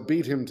police, they'll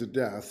beat him to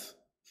death.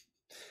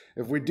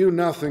 If we do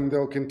nothing,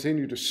 they'll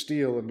continue to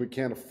steal, and we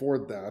can't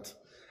afford that.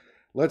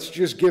 Let's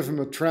just give him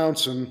a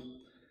trouncing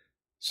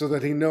so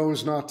that he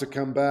knows not to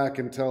come back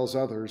and tells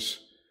others.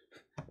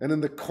 And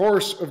in the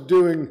course of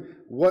doing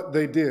what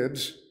they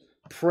did,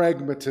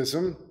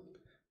 pragmatism,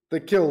 they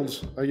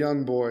killed a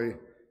young boy,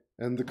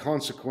 and the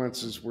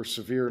consequences were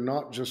severe,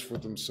 not just for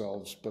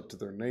themselves, but to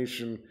their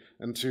nation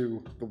and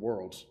to the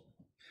world.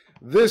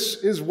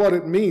 This is what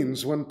it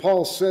means when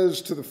Paul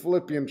says to the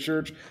Philippian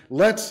church,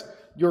 let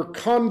your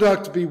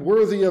conduct be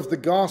worthy of the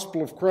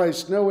gospel of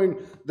Christ, knowing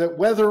that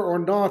whether or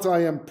not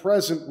I am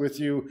present with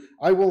you,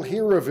 I will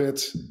hear of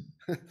it.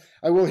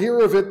 I will hear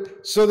of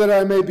it so that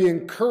I may be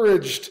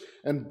encouraged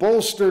and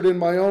bolstered in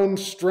my own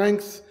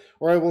strength,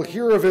 or I will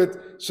hear of it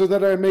so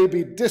that I may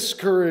be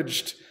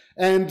discouraged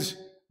and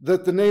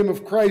that the name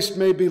of Christ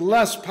may be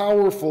less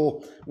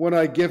powerful when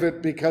I give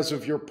it because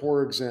of your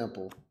poor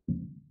example.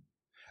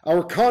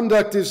 Our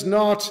conduct is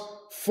not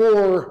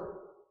for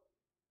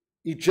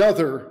each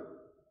other.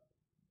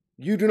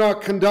 You do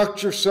not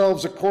conduct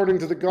yourselves according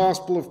to the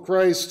gospel of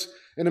Christ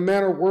in a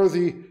manner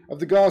worthy of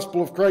the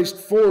gospel of Christ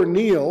for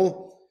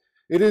Neal.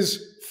 It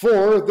is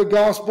for the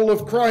gospel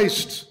of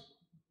Christ.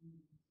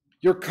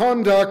 Your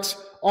conduct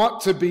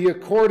ought to be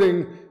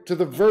according to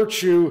the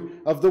virtue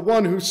of the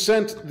one who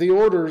sent the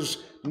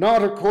orders,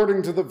 not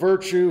according to the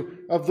virtue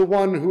of the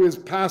one who is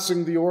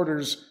passing the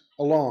orders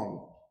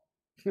along.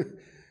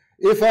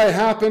 If I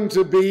happen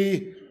to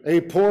be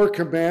a poor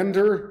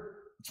commander,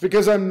 it's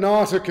because I'm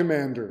not a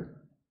commander.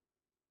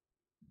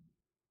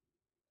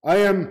 I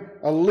am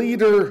a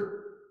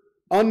leader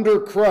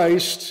under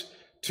Christ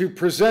to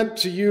present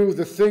to you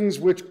the things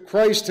which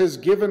Christ has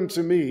given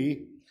to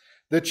me,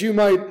 that you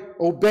might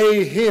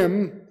obey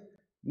him,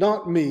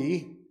 not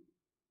me,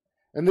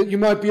 and that you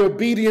might be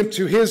obedient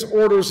to his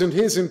orders and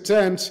his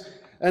intent,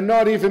 and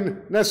not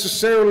even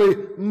necessarily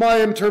my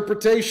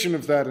interpretation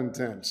of that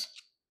intent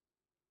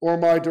or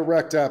my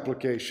direct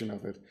application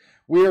of it.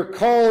 We are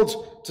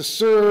called to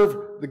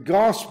serve the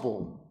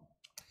gospel.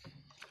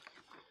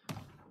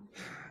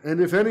 And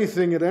if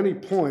anything at any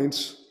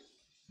point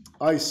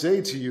I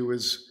say to you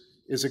is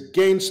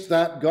against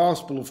that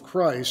gospel of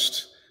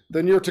Christ,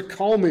 then you're to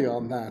call me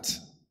on that.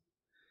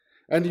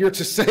 And you're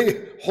to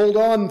say, hold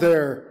on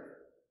there,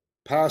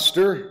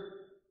 Pastor.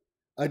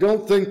 I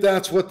don't think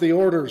that's what the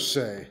orders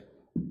say.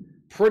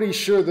 Pretty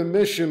sure the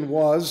mission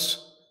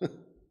was.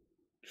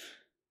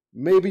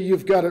 Maybe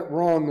you've got it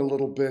wrong a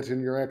little bit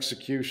in your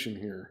execution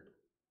here.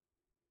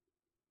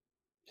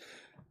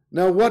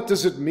 Now, what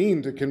does it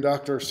mean to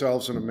conduct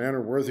ourselves in a manner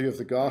worthy of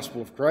the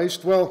gospel of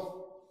Christ?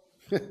 Well,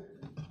 it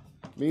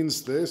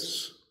means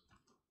this,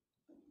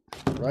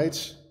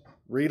 right?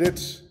 Read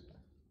it,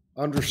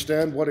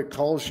 understand what it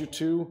calls you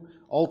to.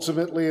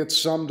 Ultimately,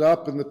 it's summed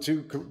up in the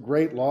two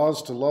great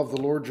laws: to love the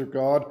Lord your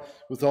God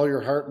with all your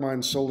heart,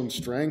 mind, soul, and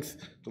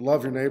strength, to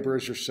love your neighbor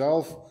as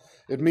yourself.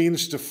 It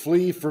means to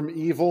flee from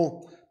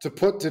evil, to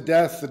put to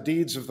death the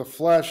deeds of the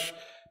flesh,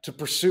 to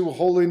pursue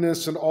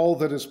holiness and all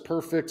that is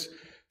perfect,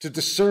 to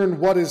discern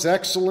what is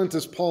excellent,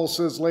 as Paul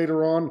says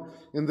later on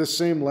in this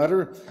same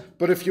letter.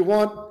 But if you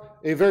want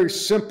a very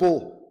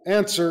simple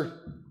answer,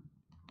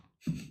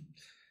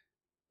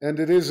 and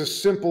it is a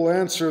simple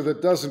answer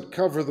that doesn't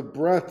cover the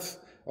breadth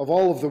of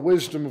all of the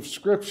wisdom of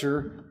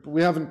Scripture, but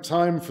we haven't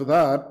time for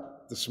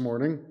that this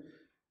morning,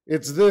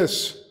 it's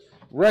this: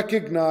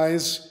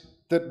 recognize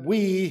that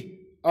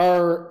we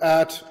are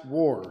at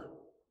war.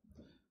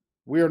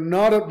 We are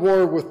not at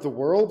war with the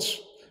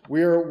worlds.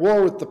 We are at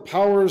war with the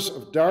powers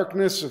of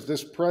darkness of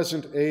this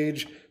present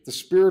age, the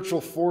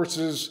spiritual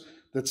forces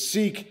that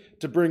seek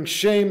to bring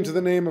shame to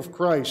the name of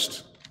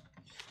Christ.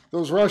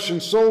 Those Russian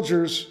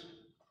soldiers,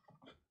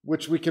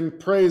 which we can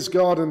praise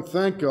God and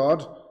thank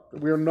God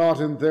that we are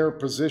not in their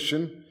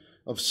position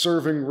of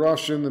serving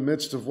Russia in the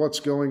midst of what's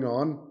going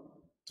on.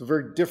 It's a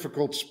very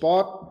difficult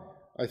spot,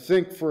 I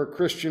think, for a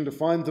Christian to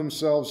find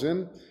themselves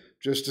in,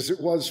 just as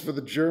it was for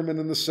the German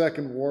in the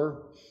Second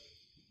War.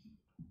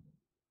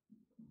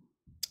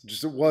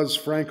 Just it was,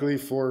 frankly,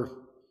 for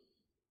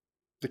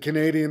the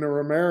Canadian or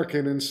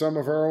American in some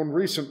of our own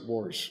recent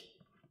wars.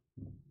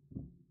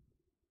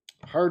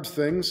 Hard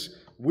things.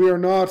 We are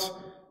not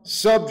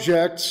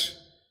subject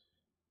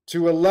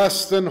to a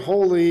less than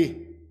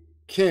holy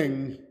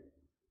king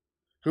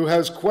who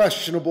has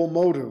questionable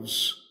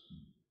motives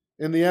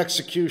in the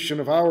execution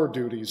of our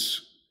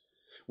duties.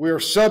 We are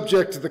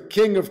subject to the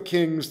King of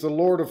Kings, the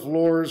Lord of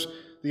Lords,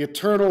 the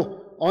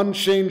eternal,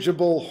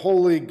 unchangeable,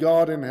 holy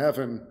God in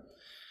heaven.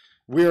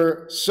 We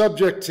are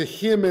subject to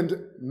him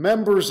and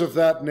members of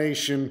that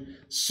nation,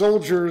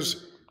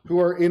 soldiers who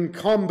are in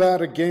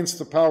combat against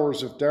the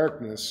powers of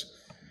darkness.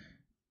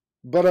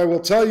 But I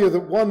will tell you that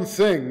one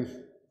thing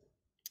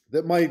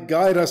that might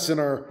guide us in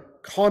our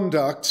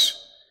conduct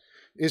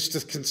is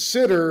to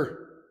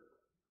consider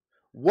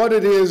what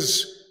it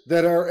is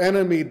that our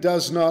enemy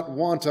does not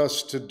want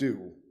us to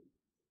do.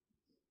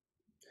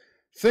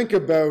 Think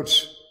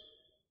about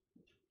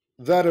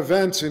that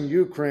event in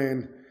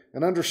Ukraine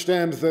and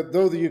understand that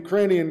though the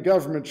Ukrainian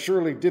government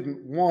surely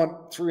didn't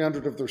want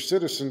 300 of their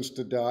citizens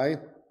to die,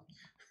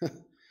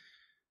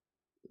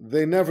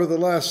 they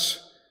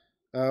nevertheless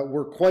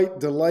were quite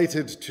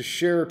delighted to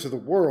share to the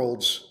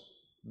world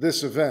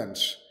this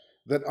event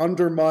that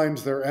undermined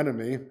their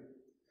enemy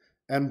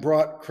and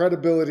brought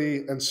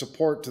credibility and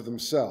support to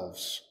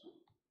themselves.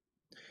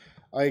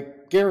 I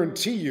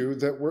guarantee you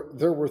that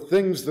there were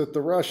things that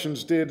the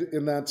Russians did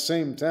in that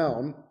same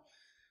town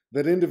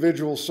that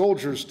individual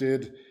soldiers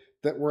did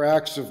that were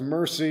acts of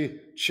mercy,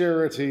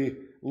 charity,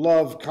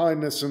 love,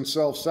 kindness, and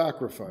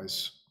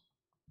self-sacrifice.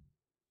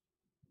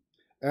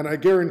 And I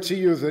guarantee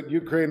you that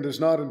Ukraine does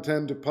not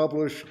intend to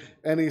publish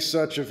any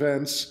such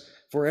events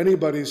for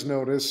anybody's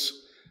notice,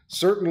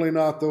 certainly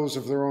not those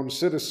of their own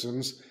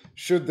citizens,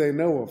 should they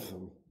know of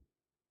them,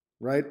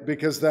 right?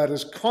 Because that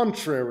is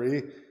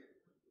contrary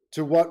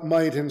to what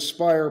might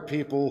inspire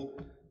people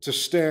to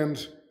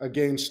stand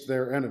against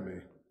their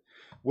enemy.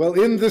 Well,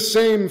 in the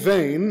same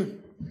vein,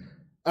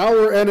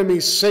 our enemy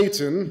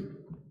Satan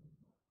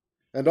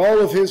and all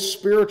of his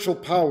spiritual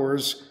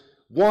powers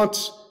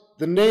want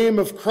the name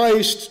of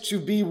Christ to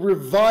be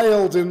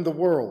reviled in the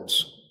world.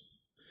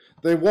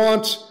 They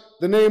want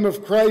the name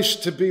of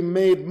Christ to be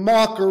made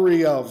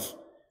mockery of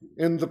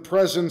in the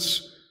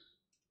presence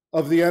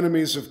of the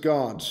enemies of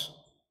God.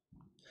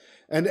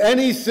 And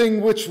anything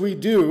which we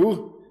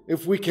do,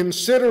 if we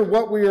consider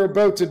what we are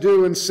about to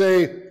do and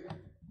say,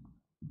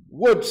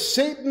 would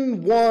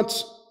Satan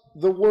want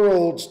the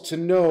world to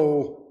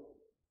know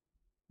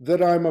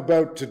that I'm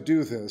about to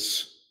do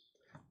this?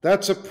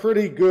 That's a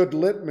pretty good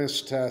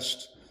litmus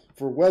test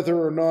for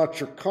whether or not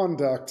your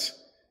conduct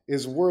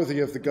is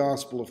worthy of the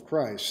gospel of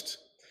Christ.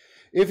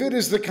 If it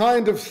is the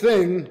kind of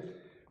thing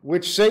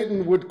which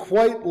Satan would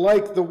quite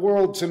like the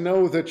world to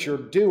know that you're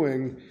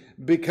doing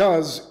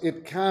because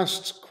it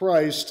casts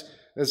Christ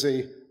as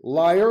a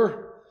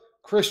liar,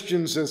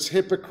 Christians as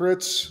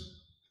hypocrites,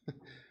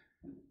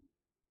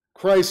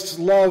 Christ's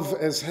love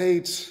as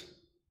hate,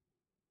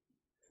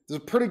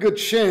 there's a pretty good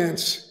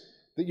chance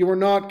that you are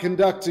not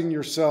conducting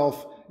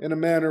yourself in a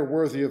manner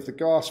worthy of the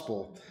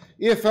gospel.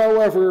 If,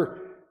 however,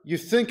 you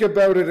think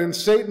about it and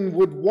Satan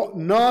would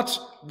not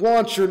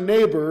want your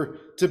neighbor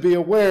to be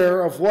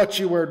aware of what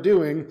you are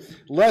doing,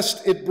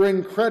 lest it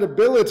bring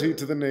credibility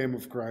to the name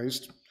of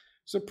Christ,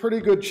 it's a pretty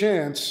good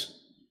chance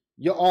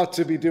you ought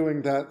to be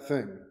doing that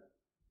thing.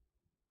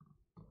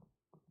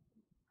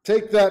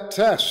 Take that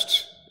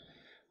test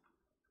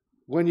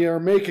when you are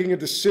making a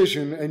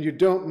decision and you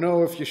don't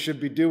know if you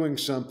should be doing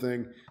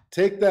something.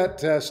 Take that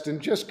test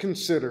and just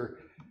consider,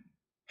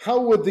 how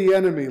would the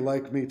enemy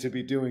like me to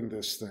be doing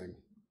this thing?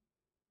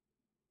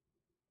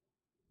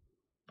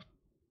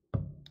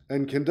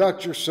 And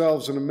conduct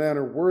yourselves in a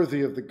manner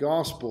worthy of the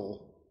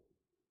gospel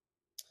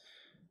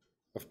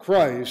of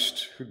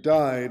Christ, who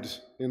died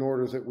in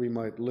order that we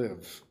might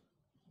live.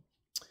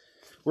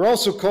 We're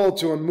also called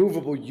to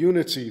unmovable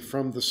unity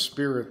from the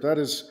Spirit. That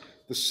is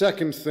the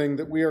second thing,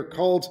 that we are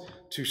called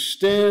to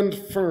stand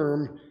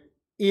firm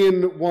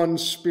in one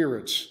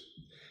spirit.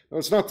 Now,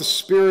 it's not the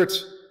spirit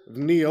of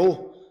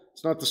Neal.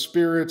 It's not the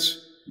spirit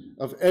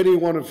of any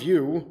one of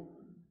you.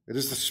 It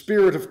is the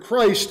Spirit of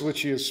Christ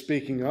which he is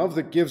speaking of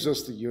that gives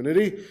us the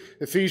unity.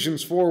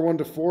 Ephesians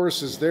 4:1-4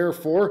 says,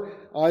 "Therefore,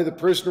 I, the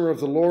prisoner of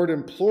the Lord,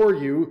 implore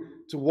you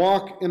to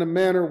walk in a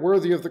manner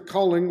worthy of the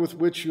calling with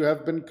which you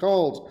have been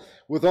called,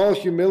 with all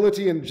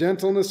humility and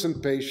gentleness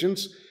and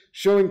patience,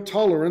 showing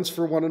tolerance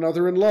for one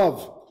another in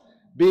love,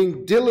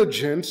 being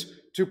diligent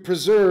to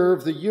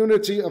preserve the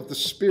unity of the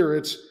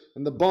Spirit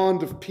and the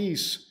bond of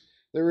peace.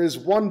 There is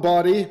one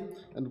body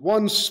and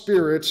one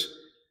Spirit,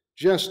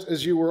 just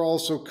as you were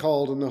also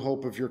called in the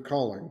hope of your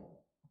calling."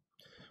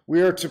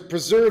 We are to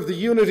preserve the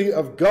unity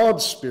of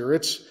God's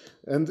Spirit,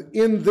 and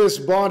in this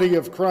body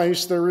of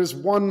Christ there is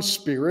one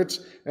Spirit,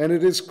 and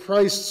it is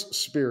Christ's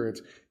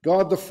Spirit,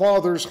 God the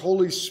Father's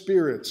Holy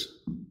Spirit.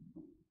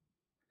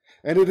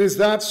 And it is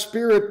that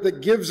Spirit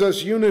that gives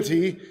us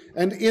unity,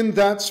 and in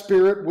that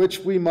Spirit which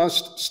we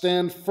must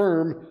stand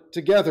firm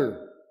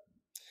together.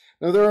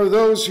 Now, there are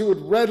those who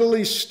would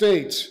readily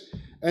state,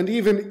 and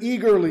even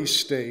eagerly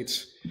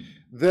state,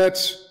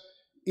 that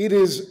it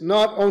is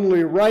not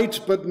only right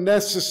but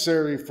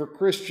necessary for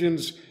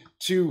Christians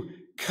to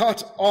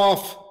cut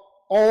off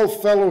all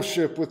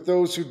fellowship with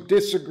those who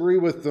disagree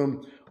with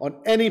them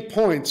on any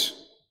point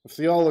of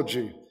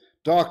theology,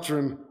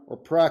 doctrine, or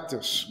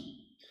practice.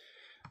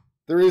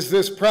 There is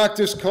this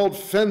practice called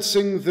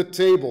fencing the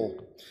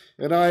table.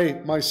 And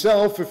I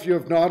myself, if you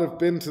have not, have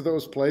been to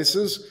those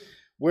places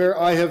where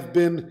I have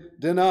been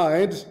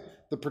denied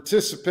the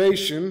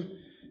participation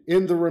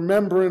in the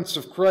remembrance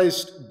of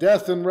Christ's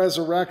death and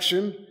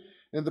resurrection,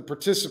 in the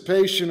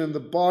participation in the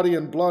body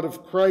and blood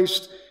of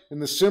Christ, in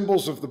the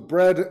symbols of the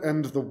bread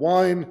and the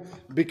wine,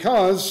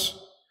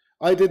 because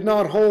I did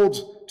not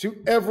hold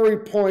to every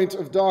point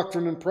of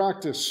doctrine and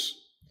practice.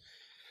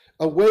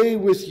 Away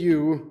with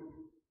you,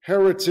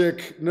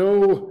 heretic,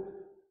 no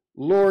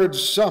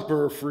Lord's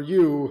Supper for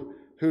you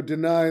who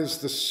denies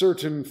the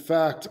certain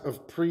fact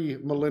of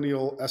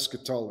premillennial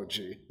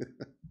eschatology.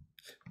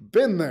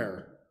 Been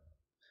there.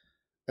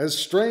 As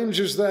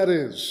strange as that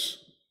is,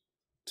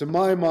 to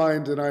my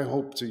mind, and I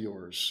hope to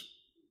yours.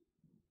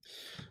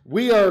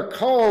 We are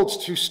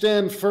called to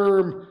stand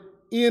firm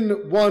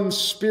in one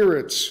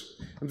Spirit.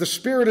 And the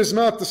Spirit is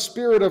not the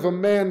spirit of a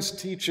man's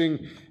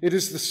teaching. It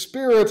is the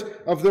Spirit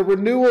of the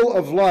renewal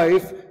of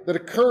life that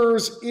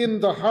occurs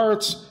in the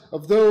hearts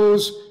of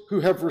those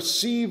who have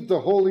received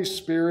the Holy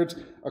Spirit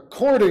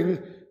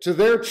according to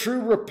their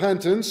true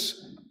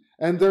repentance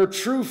and their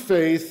true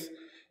faith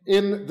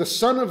in the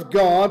Son of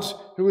God,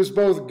 who is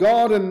both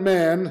God and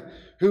man,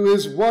 who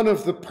is one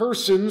of the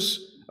persons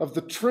of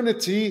the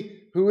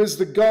Trinity, who is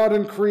the God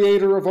and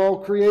creator of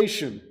all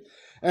creation,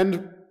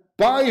 and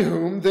by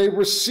whom they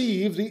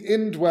receive the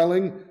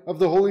indwelling of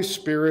the Holy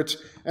Spirit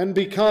and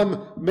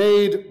become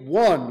made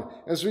one.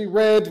 As we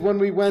read when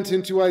we went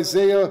into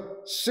Isaiah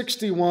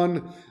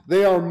 61,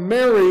 they are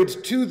married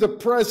to the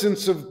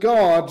presence of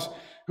God,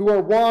 who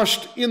are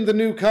washed in the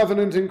new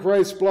covenant in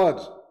Christ's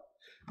blood.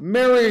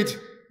 Married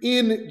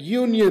in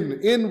union,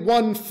 in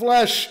one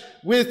flesh,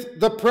 with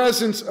the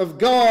presence of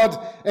God.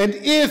 And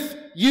if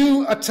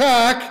you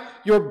attack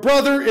your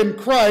brother in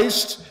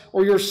Christ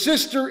or your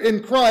sister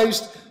in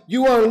Christ,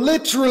 you are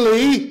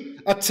literally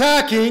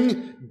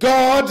attacking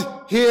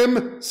God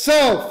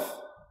himself.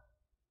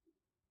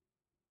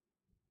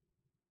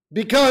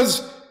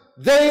 Because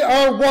they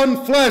are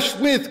one flesh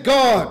with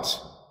God.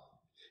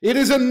 It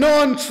is a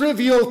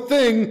non-trivial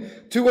thing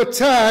to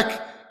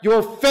attack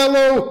your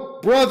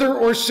fellow brother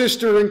or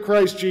sister in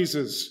Christ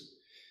Jesus.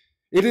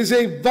 It is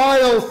a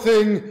vile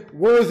thing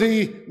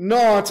worthy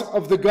not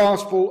of the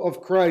gospel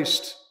of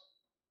Christ.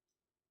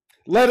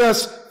 Let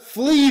us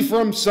flee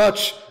from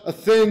such a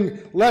thing,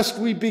 lest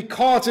we be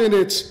caught in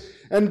it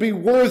and be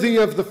worthy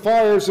of the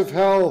fires of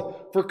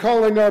hell for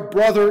calling our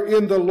brother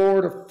in the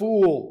Lord a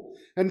fool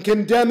and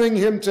condemning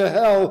him to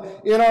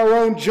hell in our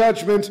own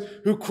judgment,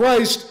 who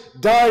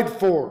Christ died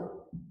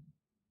for.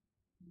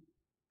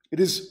 It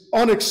is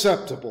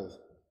unacceptable.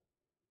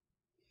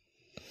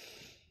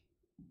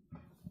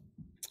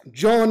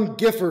 John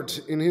Gifford,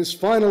 in his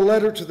final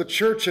letter to the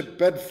church at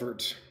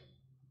Bedford,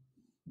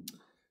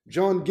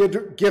 John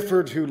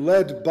Gifford, who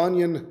led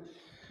Bunyan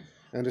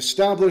and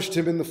established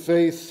him in the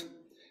faith,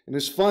 in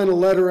his final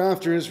letter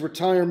after his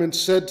retirement,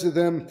 said to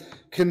them,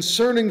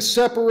 concerning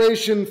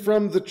separation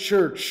from the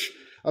church,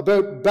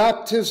 about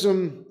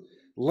baptism,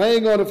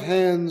 laying on of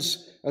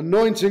hands,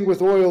 anointing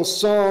with oil,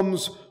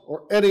 psalms,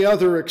 or any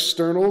other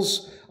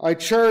externals, I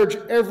charge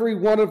every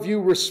one of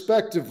you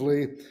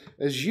respectively,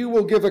 as you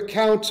will give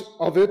account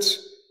of it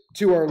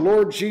to our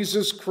Lord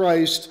Jesus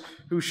Christ,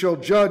 who shall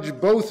judge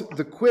both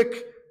the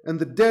quick and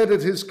the dead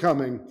at his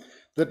coming,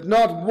 that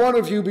not one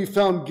of you be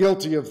found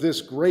guilty of this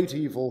great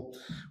evil,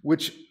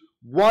 which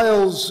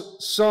whiles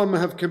some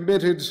have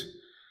committed,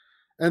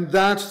 and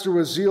that through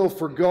a zeal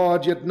for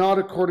God, yet not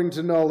according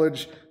to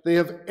knowledge, they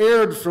have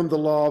erred from the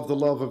law of the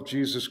love of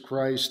Jesus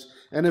Christ,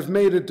 and have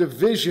made a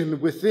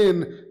division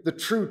within the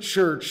true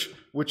church,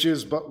 which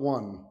is but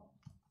one.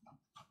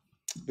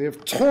 They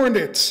have torn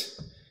it.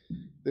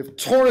 They've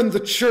torn the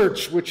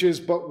church, which is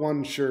but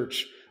one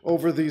church,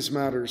 over these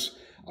matters.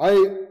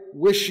 I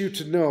wish you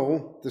to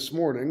know this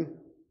morning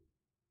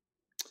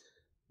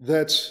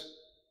that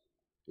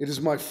it is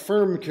my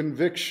firm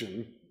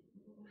conviction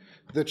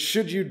that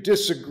should you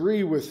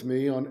disagree with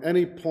me on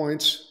any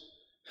point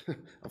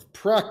of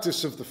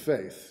practice of the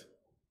faith,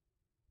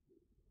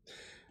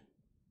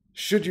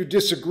 should you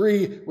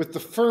disagree with the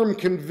firm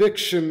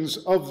convictions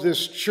of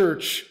this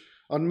church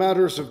on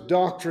matters of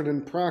doctrine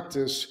and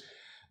practice,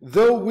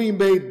 though we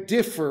may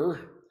differ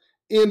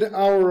in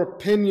our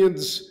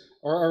opinions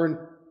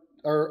or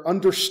our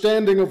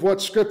understanding of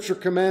what Scripture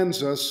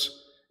commands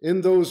us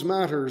in those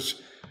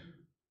matters,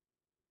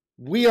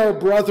 we are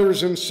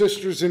brothers and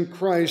sisters in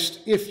Christ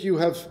if you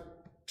have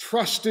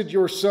trusted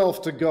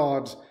yourself to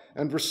God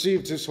and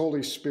received his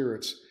Holy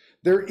Spirit.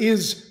 There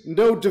is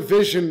no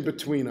division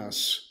between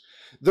us.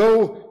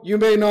 Though you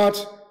may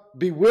not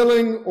be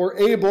willing or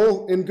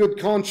able in good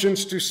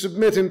conscience to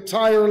submit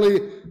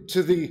entirely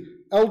to the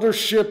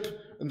eldership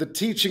and the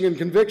teaching and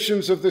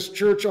convictions of this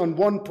church on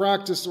one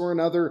practice or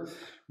another,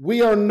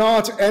 we are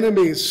not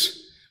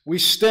enemies. We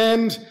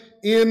stand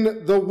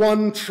in the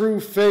one true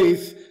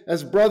faith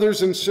as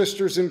brothers and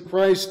sisters in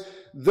Christ,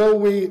 though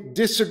we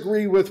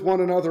disagree with one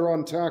another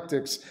on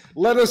tactics.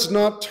 Let us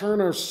not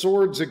turn our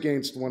swords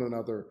against one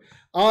another.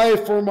 I,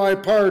 for my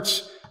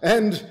part,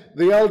 and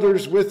the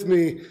elders with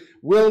me,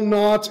 will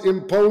not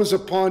impose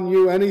upon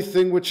you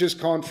anything which is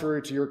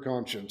contrary to your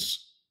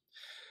conscience.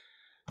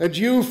 And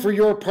you, for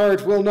your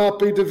part, will not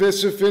be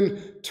divisive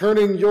in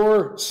turning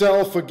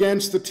yourself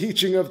against the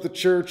teaching of the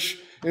church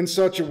in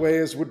such a way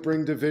as would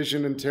bring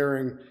division and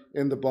tearing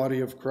in the body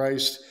of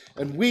Christ.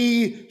 And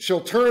we shall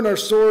turn our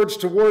swords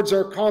towards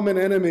our common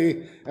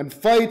enemy and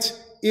fight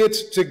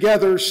it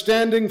together,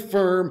 standing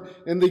firm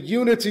in the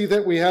unity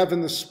that we have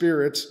in the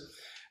Spirit.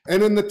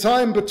 And in the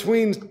time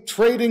between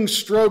trading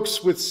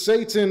strokes with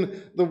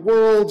Satan, the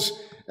world,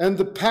 and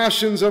the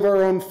passions of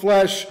our own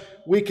flesh,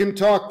 we can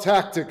talk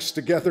tactics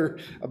together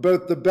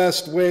about the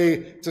best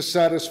way to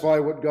satisfy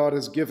what God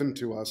has given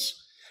to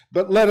us.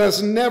 But let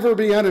us never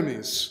be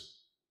enemies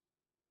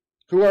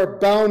who are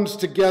bound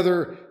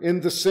together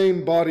in the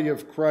same body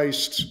of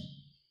Christ.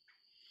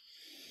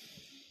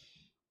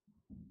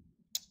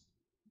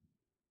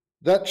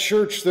 That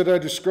church that I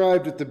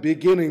described at the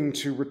beginning,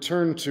 to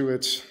return to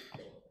it,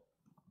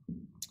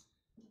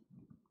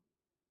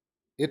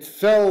 it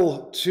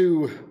fell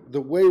to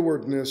the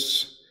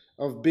waywardness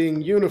of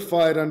being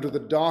unified under the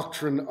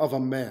doctrine of a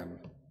man,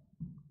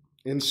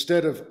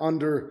 instead of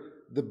under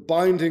the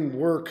binding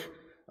work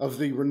of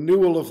the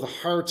renewal of the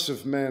hearts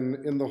of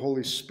men in the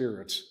Holy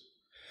Spirit.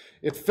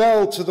 It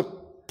fell to the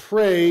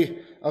prey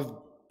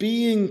of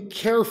being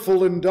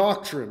careful in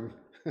doctrine,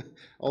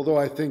 although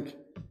I think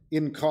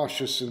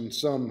incautious in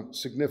some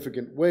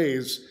significant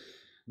ways.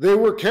 They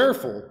were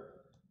careful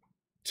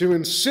to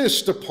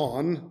insist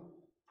upon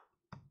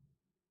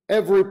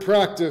every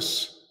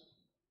practice,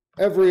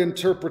 every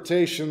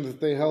interpretation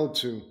that they held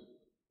to.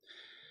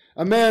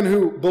 A man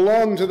who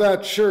belonged to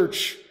that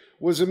church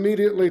was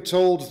immediately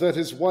told that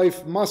his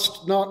wife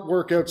must not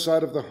work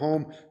outside of the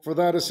home, for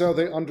that is how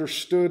they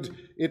understood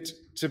it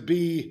to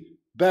be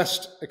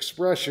best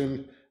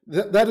expression.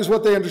 That is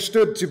what they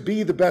understood to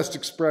be the best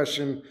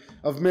expression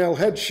of male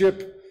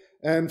headship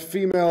and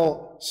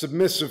female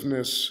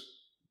submissiveness.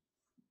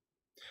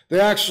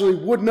 They actually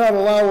would not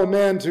allow a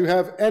man to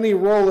have any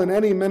role in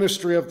any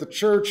ministry of the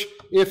church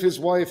if his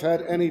wife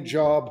had any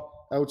job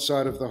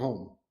outside of the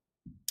home.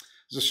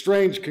 It's a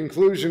strange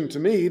conclusion to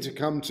me to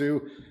come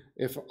to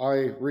if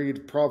I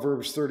read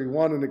Proverbs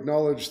 31 and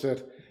acknowledge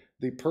that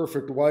the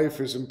perfect wife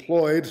is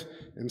employed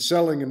in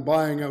selling and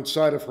buying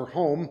outside of her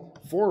home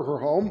for her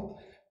home,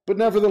 but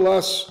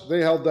nevertheless,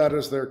 they held that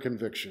as their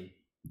conviction.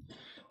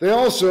 They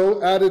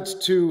also added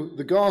to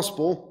the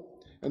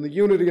gospel and the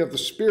unity of the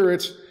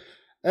Spirit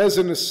as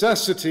a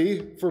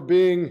necessity for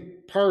being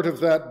part of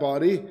that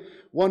body.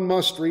 One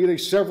must read a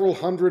several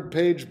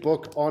hundred-page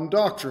book on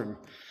doctrine.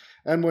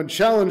 And when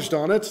challenged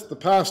on it, the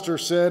pastor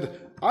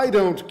said, I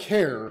don't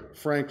care,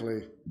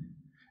 frankly.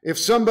 If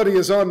somebody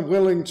is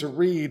unwilling to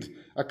read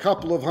a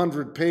couple of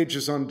hundred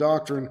pages on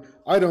doctrine,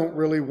 I don't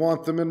really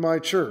want them in my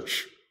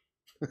church,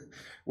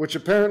 which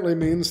apparently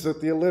means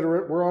that the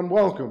illiterate were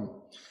unwelcome.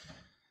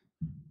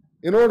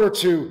 In order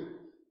to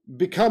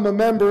become a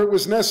member, it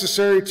was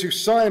necessary to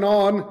sign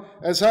on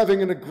as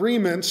having an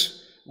agreement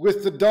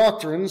with the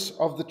doctrines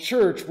of the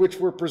church, which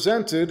were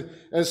presented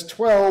as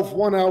 12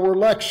 one-hour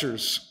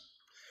lectures.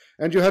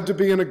 And you had to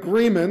be in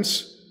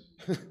agreement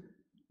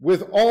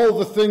with all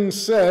the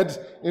things said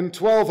in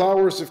 12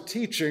 hours of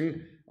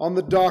teaching on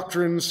the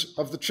doctrines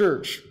of the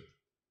church.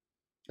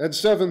 And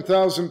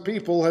 7,000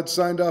 people had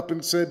signed up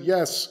and said,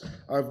 yes,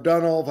 I've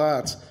done all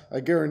that. I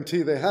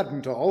guarantee they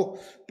hadn't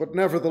all, but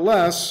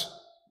nevertheless,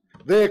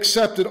 they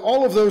accepted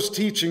all of those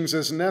teachings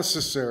as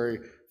necessary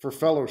for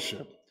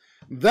fellowship.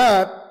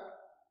 That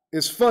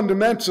is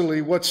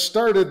fundamentally what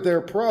started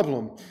their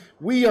problem.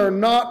 We are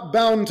not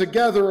bound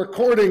together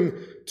according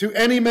to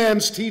any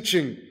man's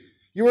teaching.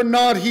 You are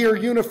not here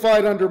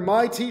unified under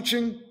my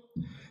teaching.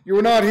 You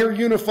are not here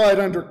unified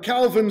under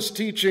Calvin's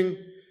teaching.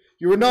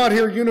 You are not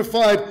here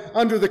unified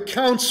under the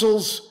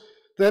councils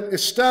that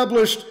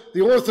established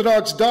the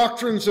orthodox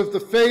doctrines of the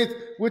faith,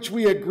 which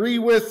we agree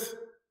with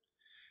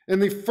in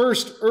the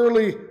first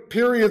early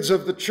periods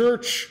of the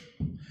church.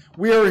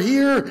 We are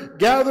here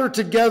gathered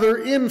together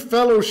in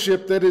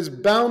fellowship that is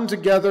bound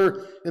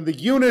together in the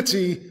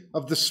unity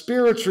of the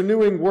Spirit's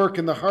renewing work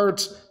in the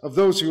hearts of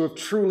those who have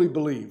truly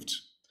believed.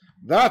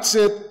 That's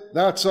it,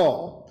 that's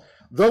all.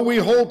 Though we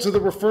hold to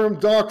the reformed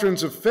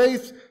doctrines of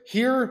faith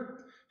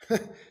here,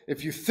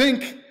 if you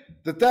think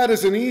that that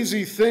is an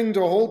easy thing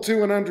to hold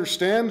to and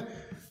understand,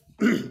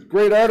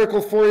 great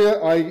article for you.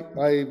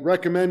 I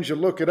recommend you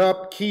look it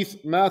up.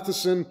 Keith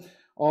Matheson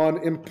on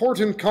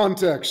important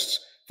contexts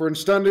for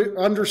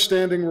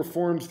understanding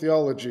Reformed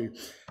theology,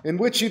 in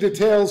which he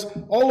details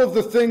all of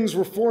the things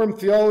Reformed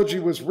theology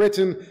was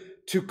written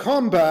to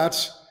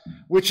combat,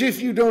 which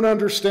if you don't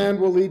understand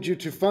will lead you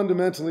to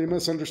fundamentally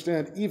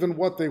misunderstand even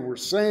what they were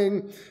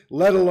saying,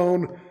 let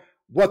alone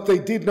what they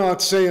did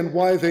not say and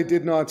why they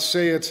did not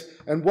say it,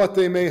 and what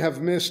they may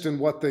have missed in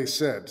what they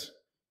said.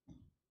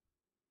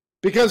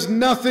 Because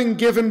nothing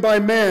given by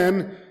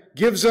man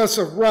gives us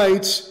a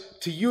right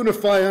to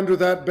unify under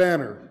that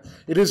banner.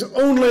 It is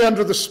only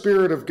under the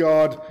Spirit of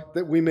God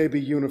that we may be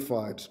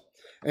unified.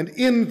 And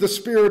in the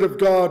Spirit of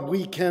God,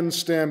 we can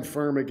stand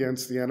firm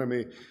against the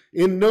enemy.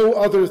 In no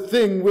other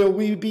thing will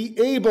we be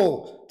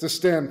able to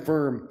stand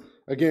firm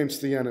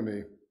against the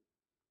enemy.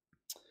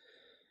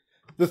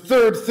 The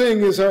third thing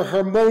is our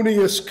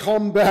harmonious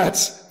combat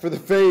for the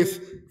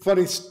faith.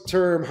 Funny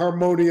term,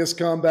 harmonious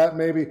combat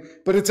maybe,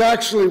 but it's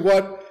actually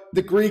what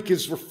the Greek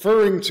is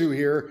referring to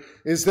here,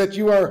 is that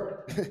you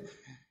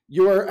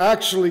are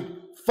actually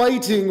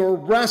fighting or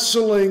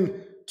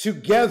wrestling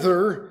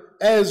together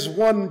as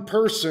one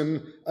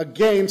person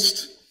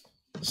against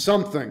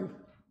something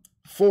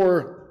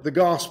for the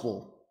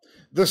gospel.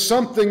 The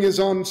something is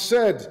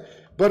unsaid,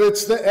 but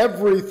it's the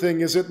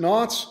everything, is it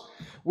not?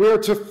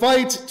 We're to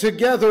fight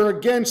together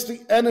against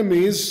the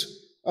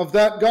enemies of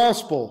that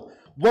gospel.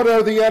 What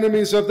are the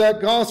enemies of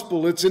that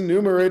gospel? It's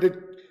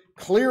enumerated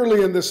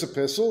clearly in this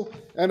epistle,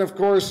 and of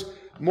course,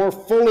 more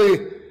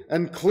fully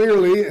and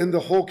clearly in the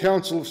whole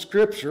counsel of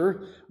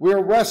Scripture. We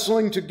are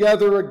wrestling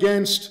together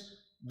against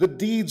the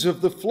deeds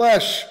of the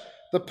flesh,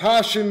 the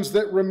passions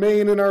that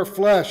remain in our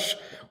flesh.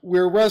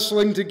 We're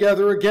wrestling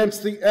together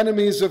against the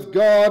enemies of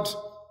God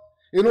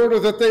in order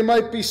that they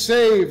might be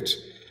saved,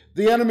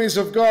 the enemies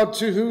of God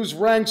to whose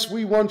ranks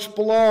we once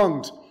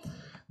belonged,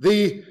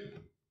 the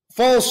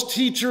false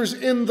teachers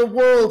in the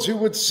world who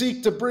would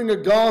seek to bring a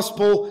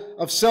gospel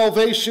of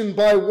salvation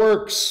by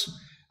works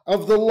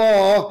of the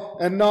law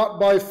and not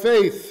by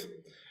faith,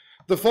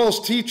 the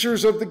false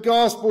teachers of the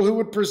gospel who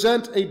would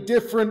present a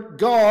different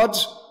God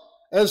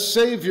as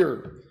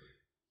Savior,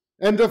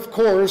 and of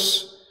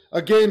course,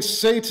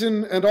 against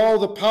Satan and all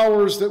the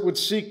powers that would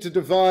seek to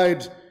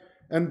divide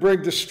and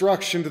bring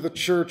destruction to the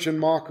church and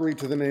mockery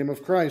to the name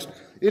of Christ.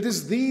 It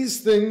is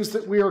these things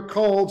that we are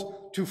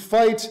called to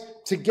fight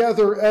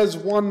together as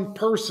one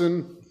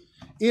person,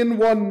 in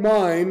one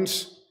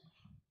mind,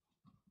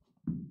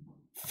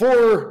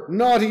 for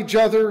not each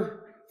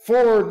other,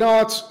 for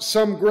not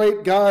some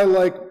great guy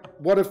like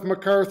what if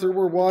MacArthur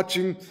were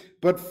watching,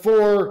 but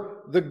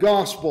for the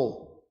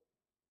gospel,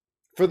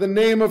 for the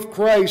name of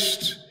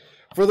Christ,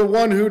 for the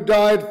one who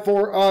died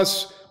for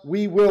us.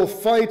 We will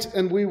fight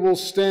and we will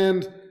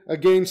stand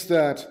against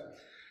that.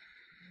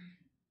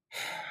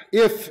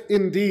 If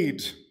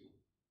indeed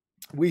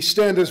we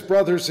stand as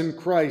brothers in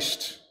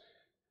Christ,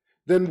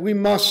 then we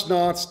must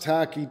not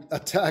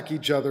attack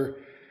each other.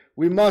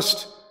 We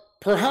must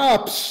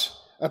perhaps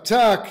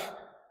attack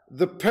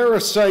the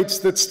parasites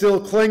that still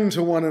cling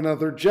to one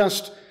another,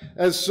 just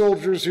as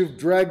soldiers who've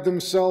dragged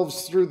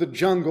themselves through the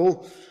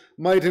jungle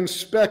might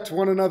inspect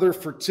one another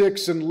for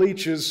ticks and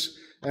leeches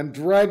and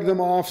drag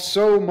them off,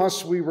 so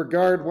must we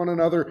regard one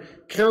another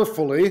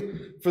carefully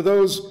for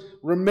those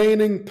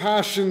remaining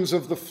passions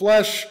of the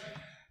flesh.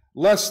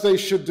 Lest they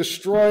should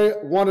destroy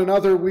one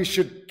another, we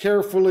should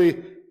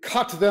carefully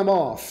cut them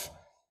off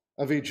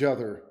of each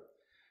other,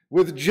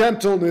 with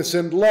gentleness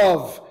and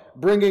love,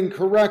 bringing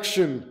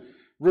correction,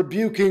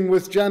 rebuking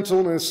with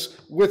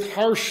gentleness, with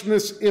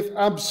harshness if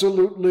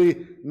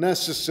absolutely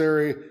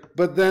necessary,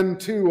 but then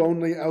too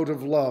only out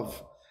of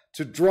love,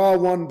 to draw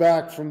one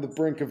back from the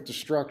brink of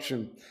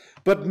destruction.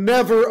 But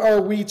never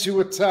are we to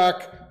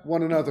attack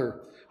one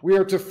another. We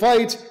are to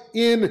fight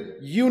in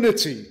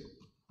unity.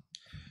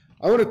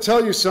 I want to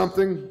tell you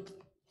something.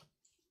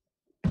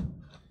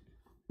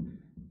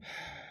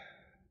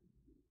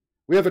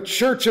 We have a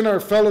church in our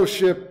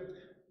fellowship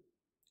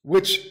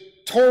which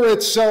tore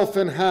itself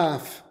in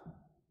half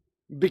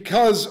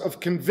because of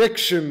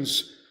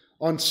convictions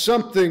on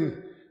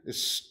something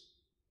as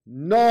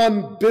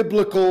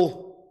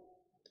non-biblical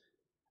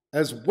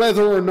as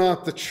whether or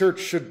not the church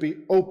should be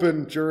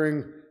open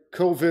during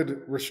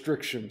COVID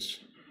restrictions,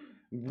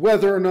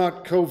 whether or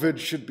not COVID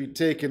should be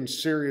taken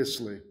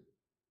seriously.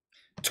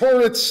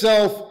 Tore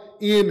itself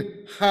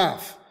in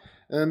half.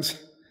 And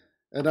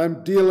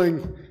I'm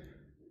dealing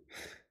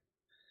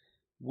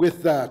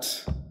with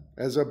that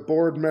as a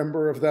board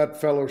member of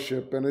that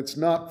fellowship. And it's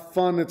not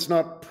fun. It's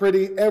not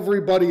pretty.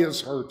 Everybody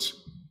is hurt.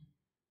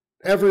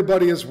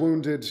 Everybody is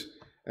wounded.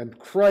 And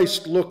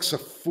Christ looks a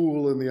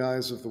fool in the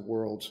eyes of the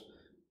world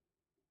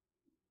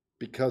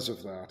because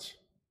of that.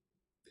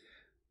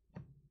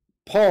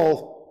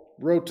 Paul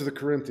wrote to the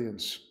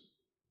Corinthians,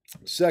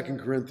 2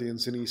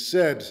 Corinthians, and he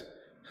said,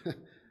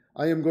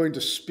 I am going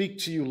to speak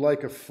to you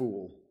like a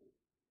fool.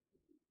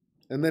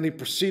 And then he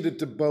proceeded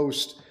to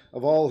boast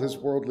of all his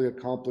worldly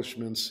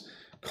accomplishments,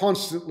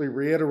 constantly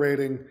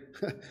reiterating,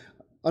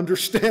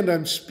 understand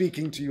I'm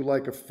speaking to you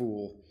like a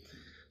fool,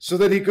 so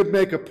that he could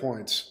make a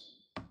point.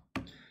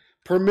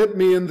 Permit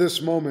me in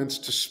this moment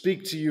to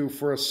speak to you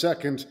for a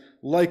second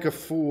like a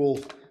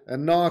fool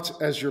and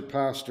not as your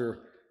pastor.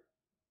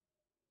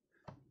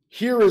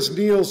 Here is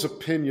Neal's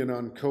opinion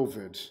on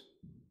COVID,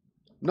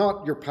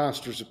 not your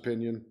pastor's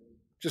opinion.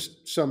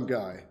 Just some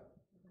guy.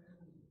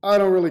 I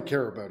don't really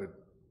care about it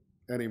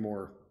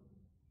anymore.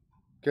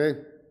 Okay?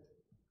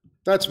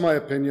 That's my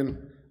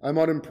opinion. I'm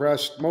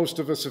unimpressed. Most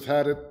of us have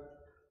had it.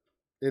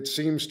 It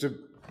seems to,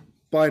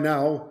 by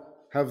now,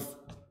 have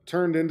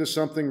turned into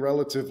something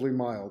relatively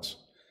mild.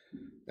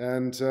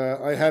 And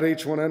I had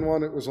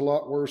H1N1. It was a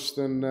lot worse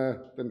than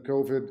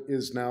COVID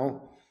is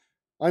now.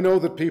 I know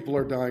that people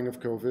are dying of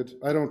COVID.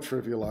 I don't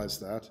trivialize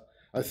that.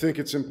 I think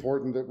it's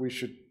important that we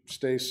should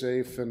stay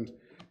safe and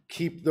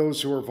keep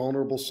those who are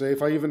vulnerable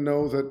safe. I even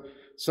know that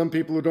some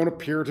people who don't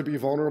appear to be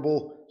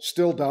vulnerable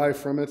still die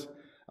from it.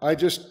 I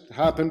just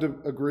happen to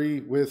agree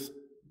with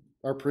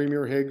our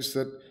Premier Higgs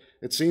that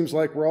it seems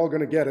like we're all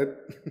going to get it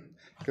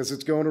because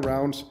it's going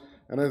around,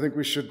 and I think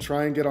we should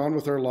try and get on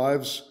with our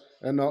lives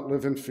and not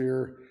live in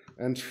fear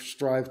and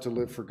strive to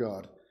live for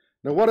God.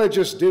 Now, what I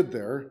just did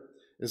there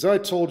is I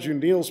told you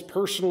Neal's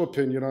personal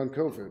opinion on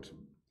COVID.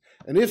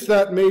 And if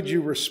that made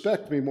you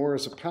respect me more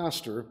as a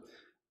pastor,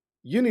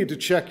 you need to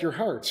check your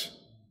heart,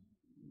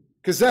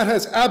 because that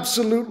has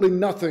absolutely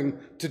nothing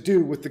to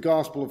do with the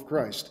gospel of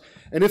Christ.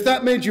 And if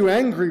that made you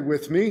angry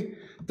with me,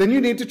 then you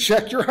need to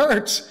check your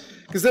heart,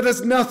 because that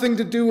has nothing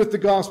to do with the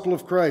gospel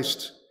of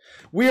Christ.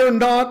 We are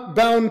not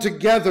bound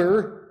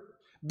together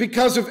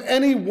because of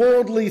any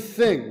worldly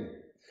thing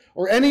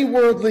or any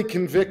worldly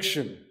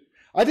conviction.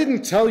 I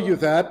didn't tell you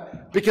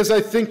that because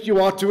I think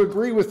you ought to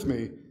agree with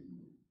me.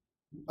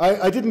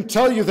 I didn't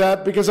tell you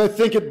that because I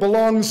think it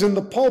belongs in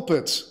the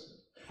pulpit.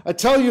 I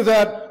tell you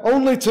that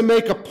only to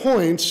make a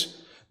point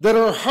that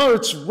our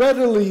hearts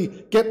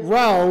readily get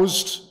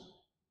roused,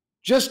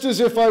 just as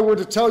if I were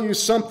to tell you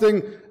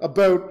something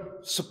about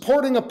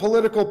supporting a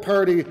political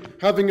party,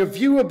 having a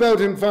view about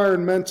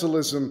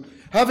environmentalism,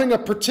 having a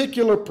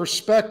particular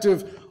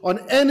perspective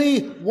on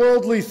any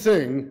worldly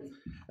thing,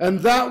 and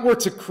that were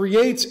to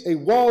create a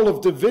wall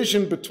of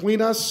division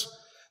between us.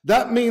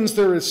 That means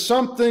there is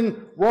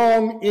something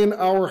wrong in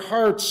our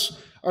hearts.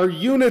 Our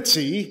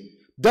unity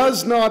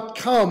does not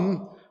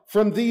come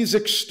from these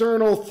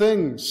external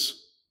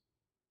things.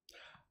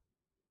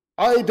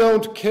 I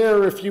don't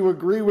care if you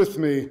agree with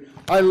me.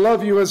 I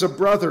love you as a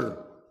brother.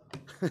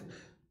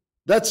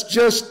 That's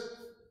just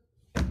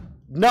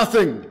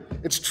nothing.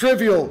 it's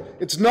trivial,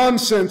 it's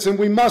nonsense, and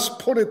we must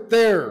put it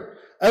there,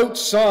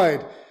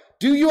 outside.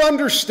 Do you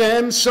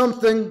understand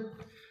something?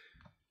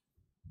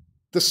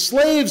 The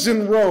slaves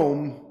in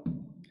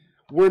Rome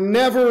were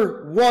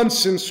never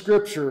once in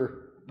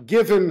Scripture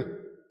given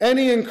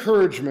any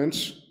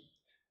encouragement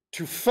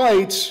to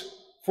fight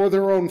for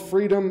their own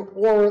freedom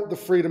or the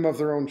freedom of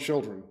their own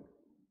children.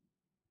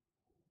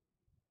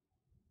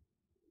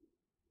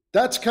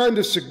 That's kind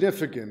of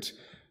significant.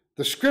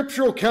 The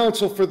scriptural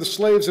counsel for the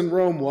slaves in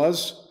Rome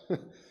was,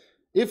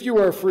 if you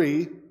are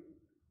free,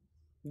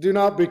 do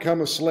not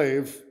become a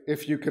slave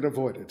if you can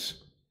avoid it.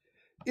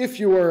 If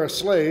you are a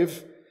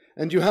slave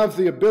and you have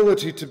the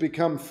ability to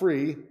become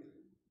free,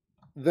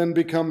 then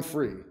become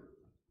free.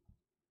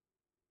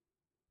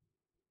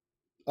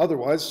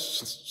 Otherwise,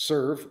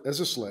 serve as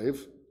a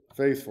slave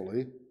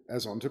faithfully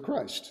as unto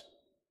Christ.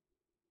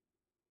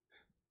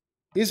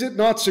 Is it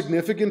not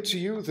significant to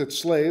you that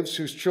slaves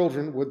whose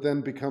children would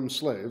then become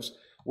slaves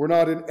were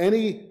not in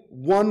any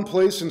one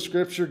place in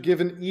Scripture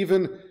given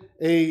even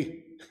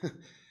an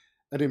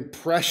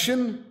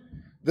impression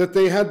that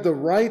they had the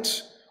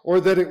right, or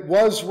that it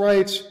was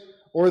right,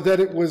 or that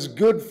it was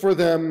good for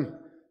them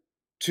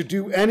to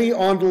do any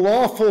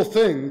unlawful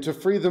thing to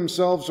free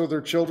themselves or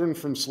their children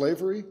from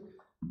slavery?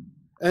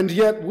 And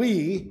yet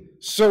we,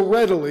 so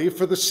readily,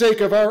 for the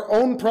sake of our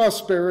own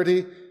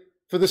prosperity,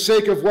 for the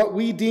sake of what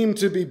we deem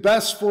to be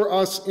best for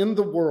us in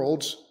the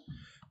world,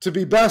 to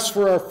be best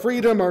for our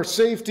freedom, our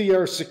safety,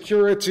 our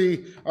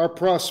security, our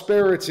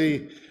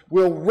prosperity,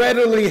 will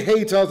readily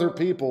hate other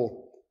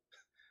people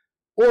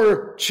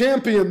or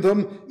champion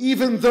them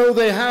even though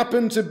they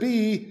happen to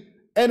be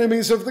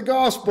enemies of the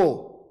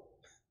gospel.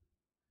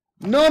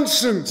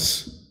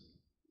 Nonsense!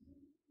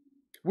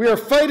 We are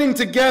fighting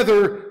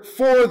together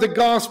for the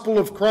gospel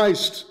of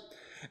Christ.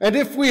 And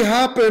if we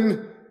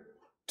happen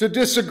to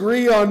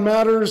disagree on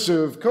matters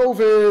of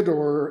COVID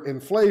or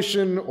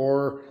inflation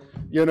or,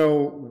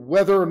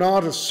 whether or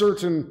not a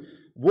certain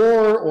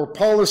war or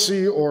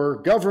policy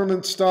or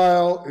government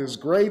style is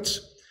great,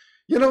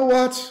 you know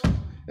what?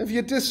 If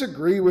you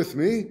disagree with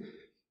me,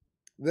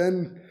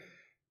 then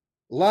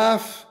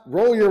laugh,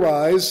 roll your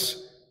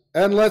eyes,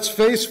 and let's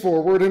face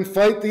forward and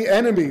fight the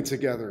enemy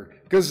together,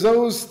 because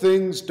those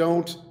things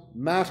don't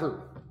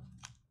matter.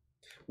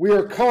 We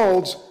are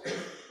called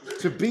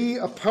to be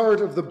a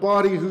part of the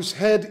body whose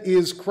head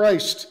is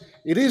Christ.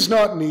 It is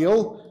not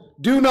Neal.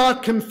 Do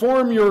not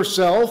conform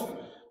yourself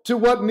to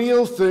what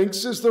Neal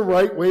thinks is the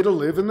right way to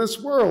live in this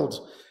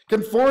world.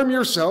 Conform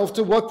yourself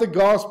to what the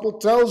gospel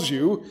tells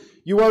you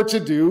are to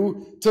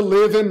do to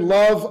live in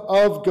love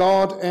of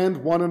God and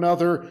one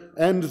another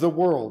and the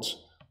world.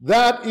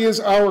 That is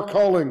our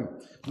calling.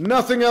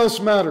 Nothing else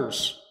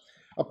matters.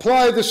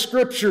 Apply the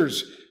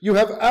scriptures. You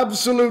have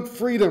absolute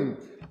freedom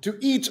to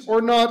eat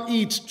or not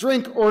eat,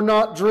 drink or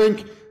not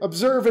drink,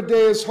 observe a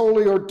day as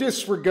holy or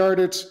disregard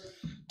it,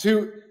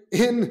 to,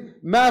 in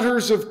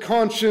matters of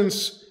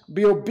conscience,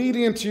 be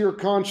obedient to your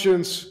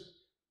conscience,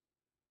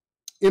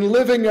 in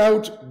living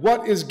out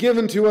what is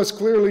given to us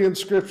clearly in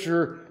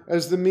Scripture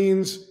as the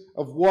means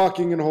of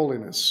walking in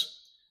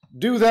holiness.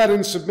 Do that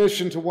in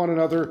submission to one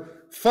another,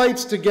 fight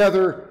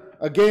together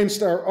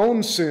against our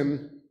own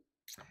sin,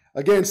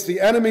 against the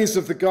enemies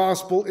of the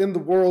gospel in the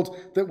world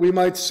that we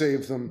might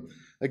save them,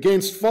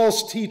 against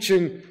false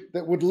teaching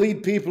that would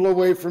lead people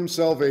away from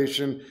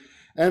salvation,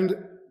 and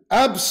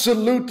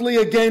absolutely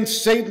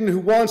against Satan, who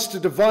wants to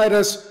divide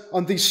us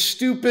on these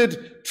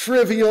stupid,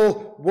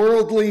 trivial,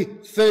 worldly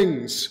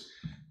things.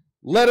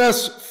 Let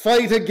us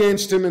fight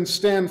against him and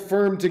stand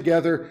firm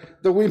together,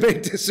 though we may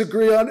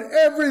disagree on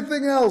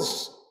everything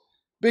else,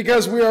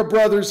 because we are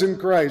brothers in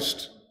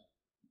Christ.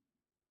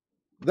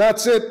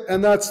 That's it,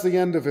 and that's the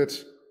end of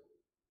it.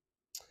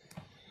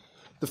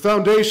 The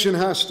foundation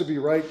has to be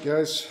right,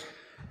 guys.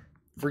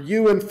 For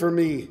you and for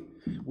me,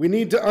 we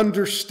need to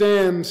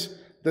understand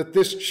that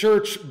this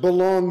church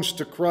belongs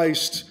to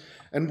Christ,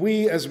 and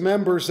we as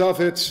members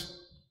of it,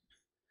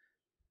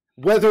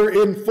 whether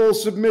in full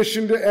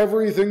submission to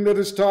everything that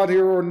is taught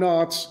here or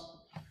not,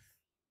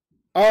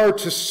 are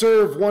to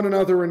serve one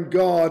another and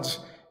God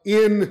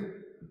in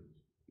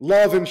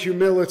love and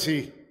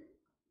humility,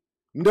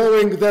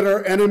 knowing that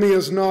our enemy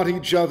is not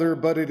each other,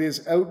 but it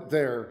is out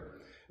there,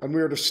 and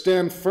we are to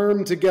stand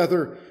firm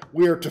together.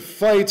 We are to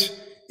fight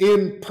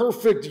in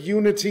perfect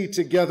unity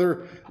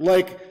together,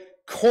 like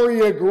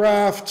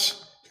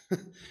choreographed,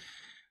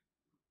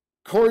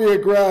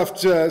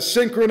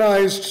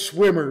 synchronized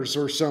swimmers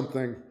or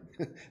something,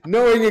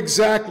 knowing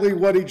exactly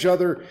what each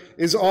other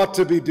ought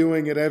to be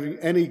doing at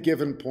any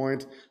given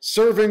point,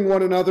 serving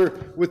one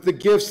another with the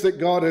gifts that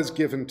God has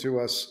given to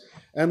us,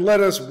 and let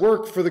us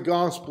work for the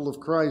gospel of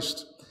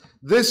Christ.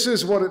 This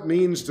is what it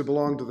means to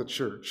belong to the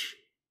church.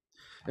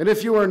 And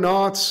if you are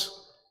not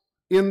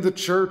in the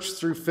church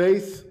through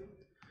faith,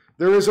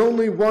 there is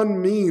only one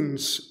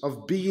means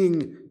of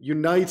being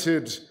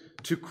united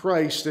to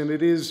Christ, and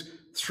it is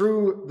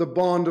through the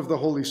bond of the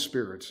Holy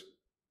Spirit.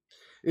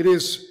 It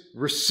is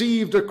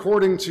received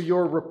according to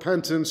your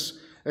repentance,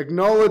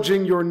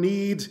 acknowledging your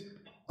need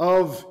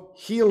of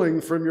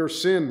healing from your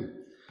sin,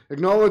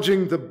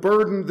 acknowledging the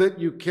burden that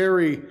you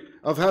carry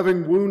of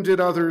having wounded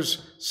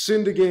others,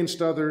 sinned against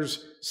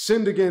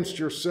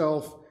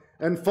yourself,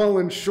 and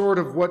fallen short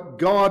of what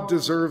God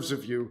deserves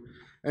of you,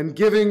 and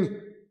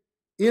giving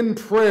in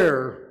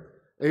prayer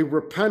a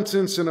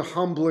repentance and a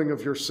humbling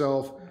of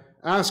yourself,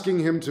 asking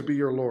him to be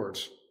your Lord.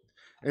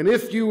 And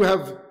if you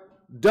have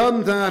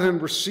done that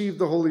and received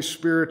the Holy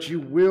Spirit, you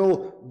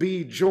will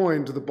be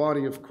joined to the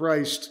body of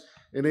Christ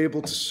and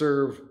able to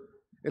serve,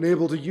 and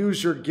able to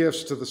use your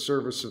gifts to the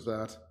service of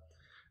that,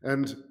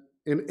 and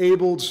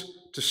enabled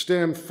to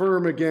stand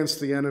firm against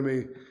the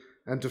enemy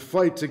and to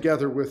fight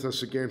together with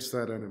us against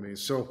that enemy.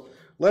 So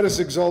let us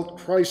exalt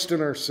Christ in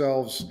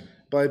ourselves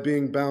by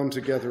being bound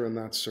together in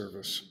that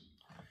service.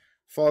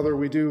 Father,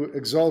 we do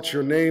exalt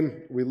your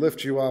name. We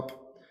lift you up.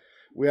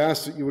 We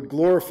ask that you would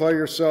glorify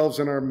yourselves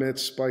in our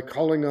midst by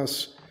calling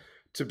us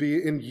to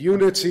be in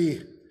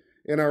unity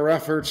in our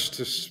efforts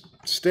to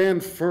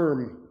stand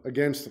firm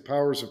against the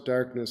powers of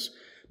darkness,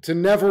 to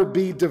never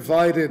be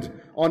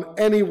divided on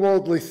any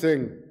worldly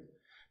thing,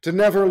 to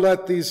never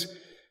let these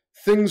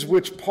things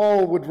which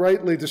Paul would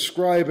rightly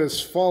describe as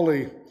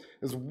folly,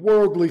 as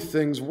worldly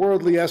things,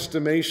 worldly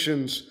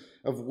estimations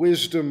of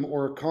wisdom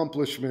or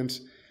accomplishment,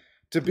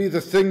 to be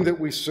the thing that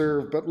we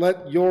serve, but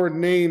let your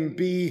name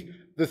be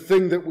the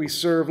thing that we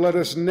serve. Let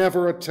us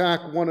never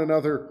attack one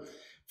another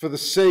for the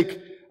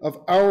sake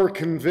of our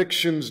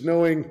convictions,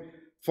 knowing,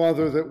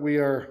 Father, that we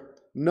are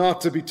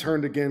not to be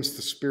turned against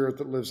the Spirit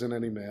that lives in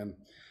any man.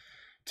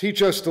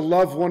 Teach us to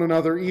love one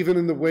another, even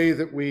in the way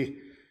that we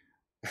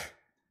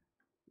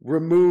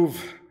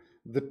remove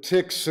the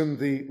ticks and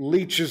the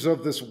leeches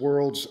of this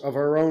world, of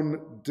our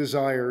own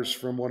desires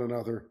from one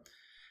another.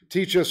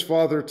 Teach us,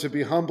 Father, to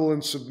be humble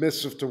and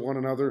submissive to one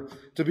another,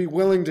 to be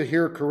willing to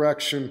hear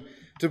correction,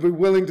 to be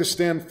willing to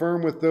stand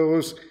firm with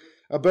those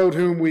about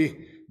whom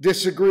we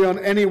disagree on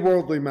any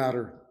worldly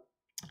matter,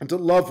 and to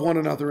love one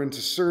another and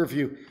to serve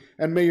you.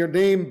 And may your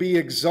name be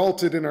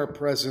exalted in our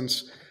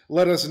presence.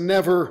 Let us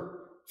never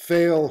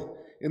fail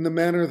in the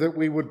manner that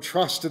we would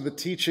trust in the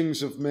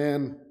teachings of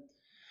man,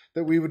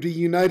 that we would be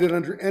united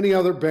under any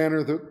other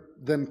banner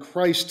than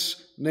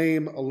Christ's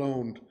name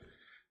alone.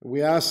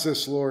 We ask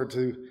this, Lord,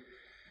 to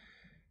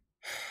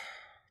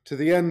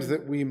the end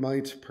that we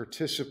might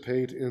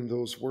participate in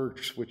those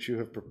works which you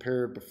have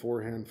prepared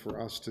beforehand for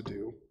us to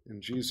do.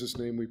 In Jesus'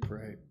 name we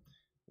pray.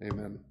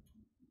 Amen.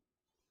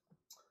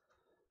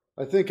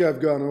 I think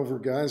I've gone over,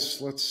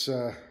 guys. Let's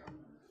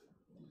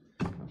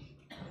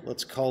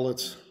call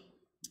it.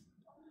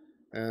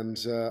 And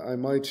I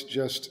might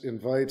just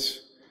invite,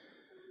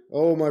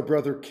 my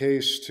brother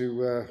Case,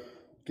 to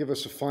give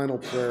us a final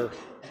prayer,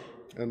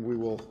 and we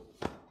will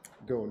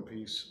go in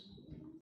peace.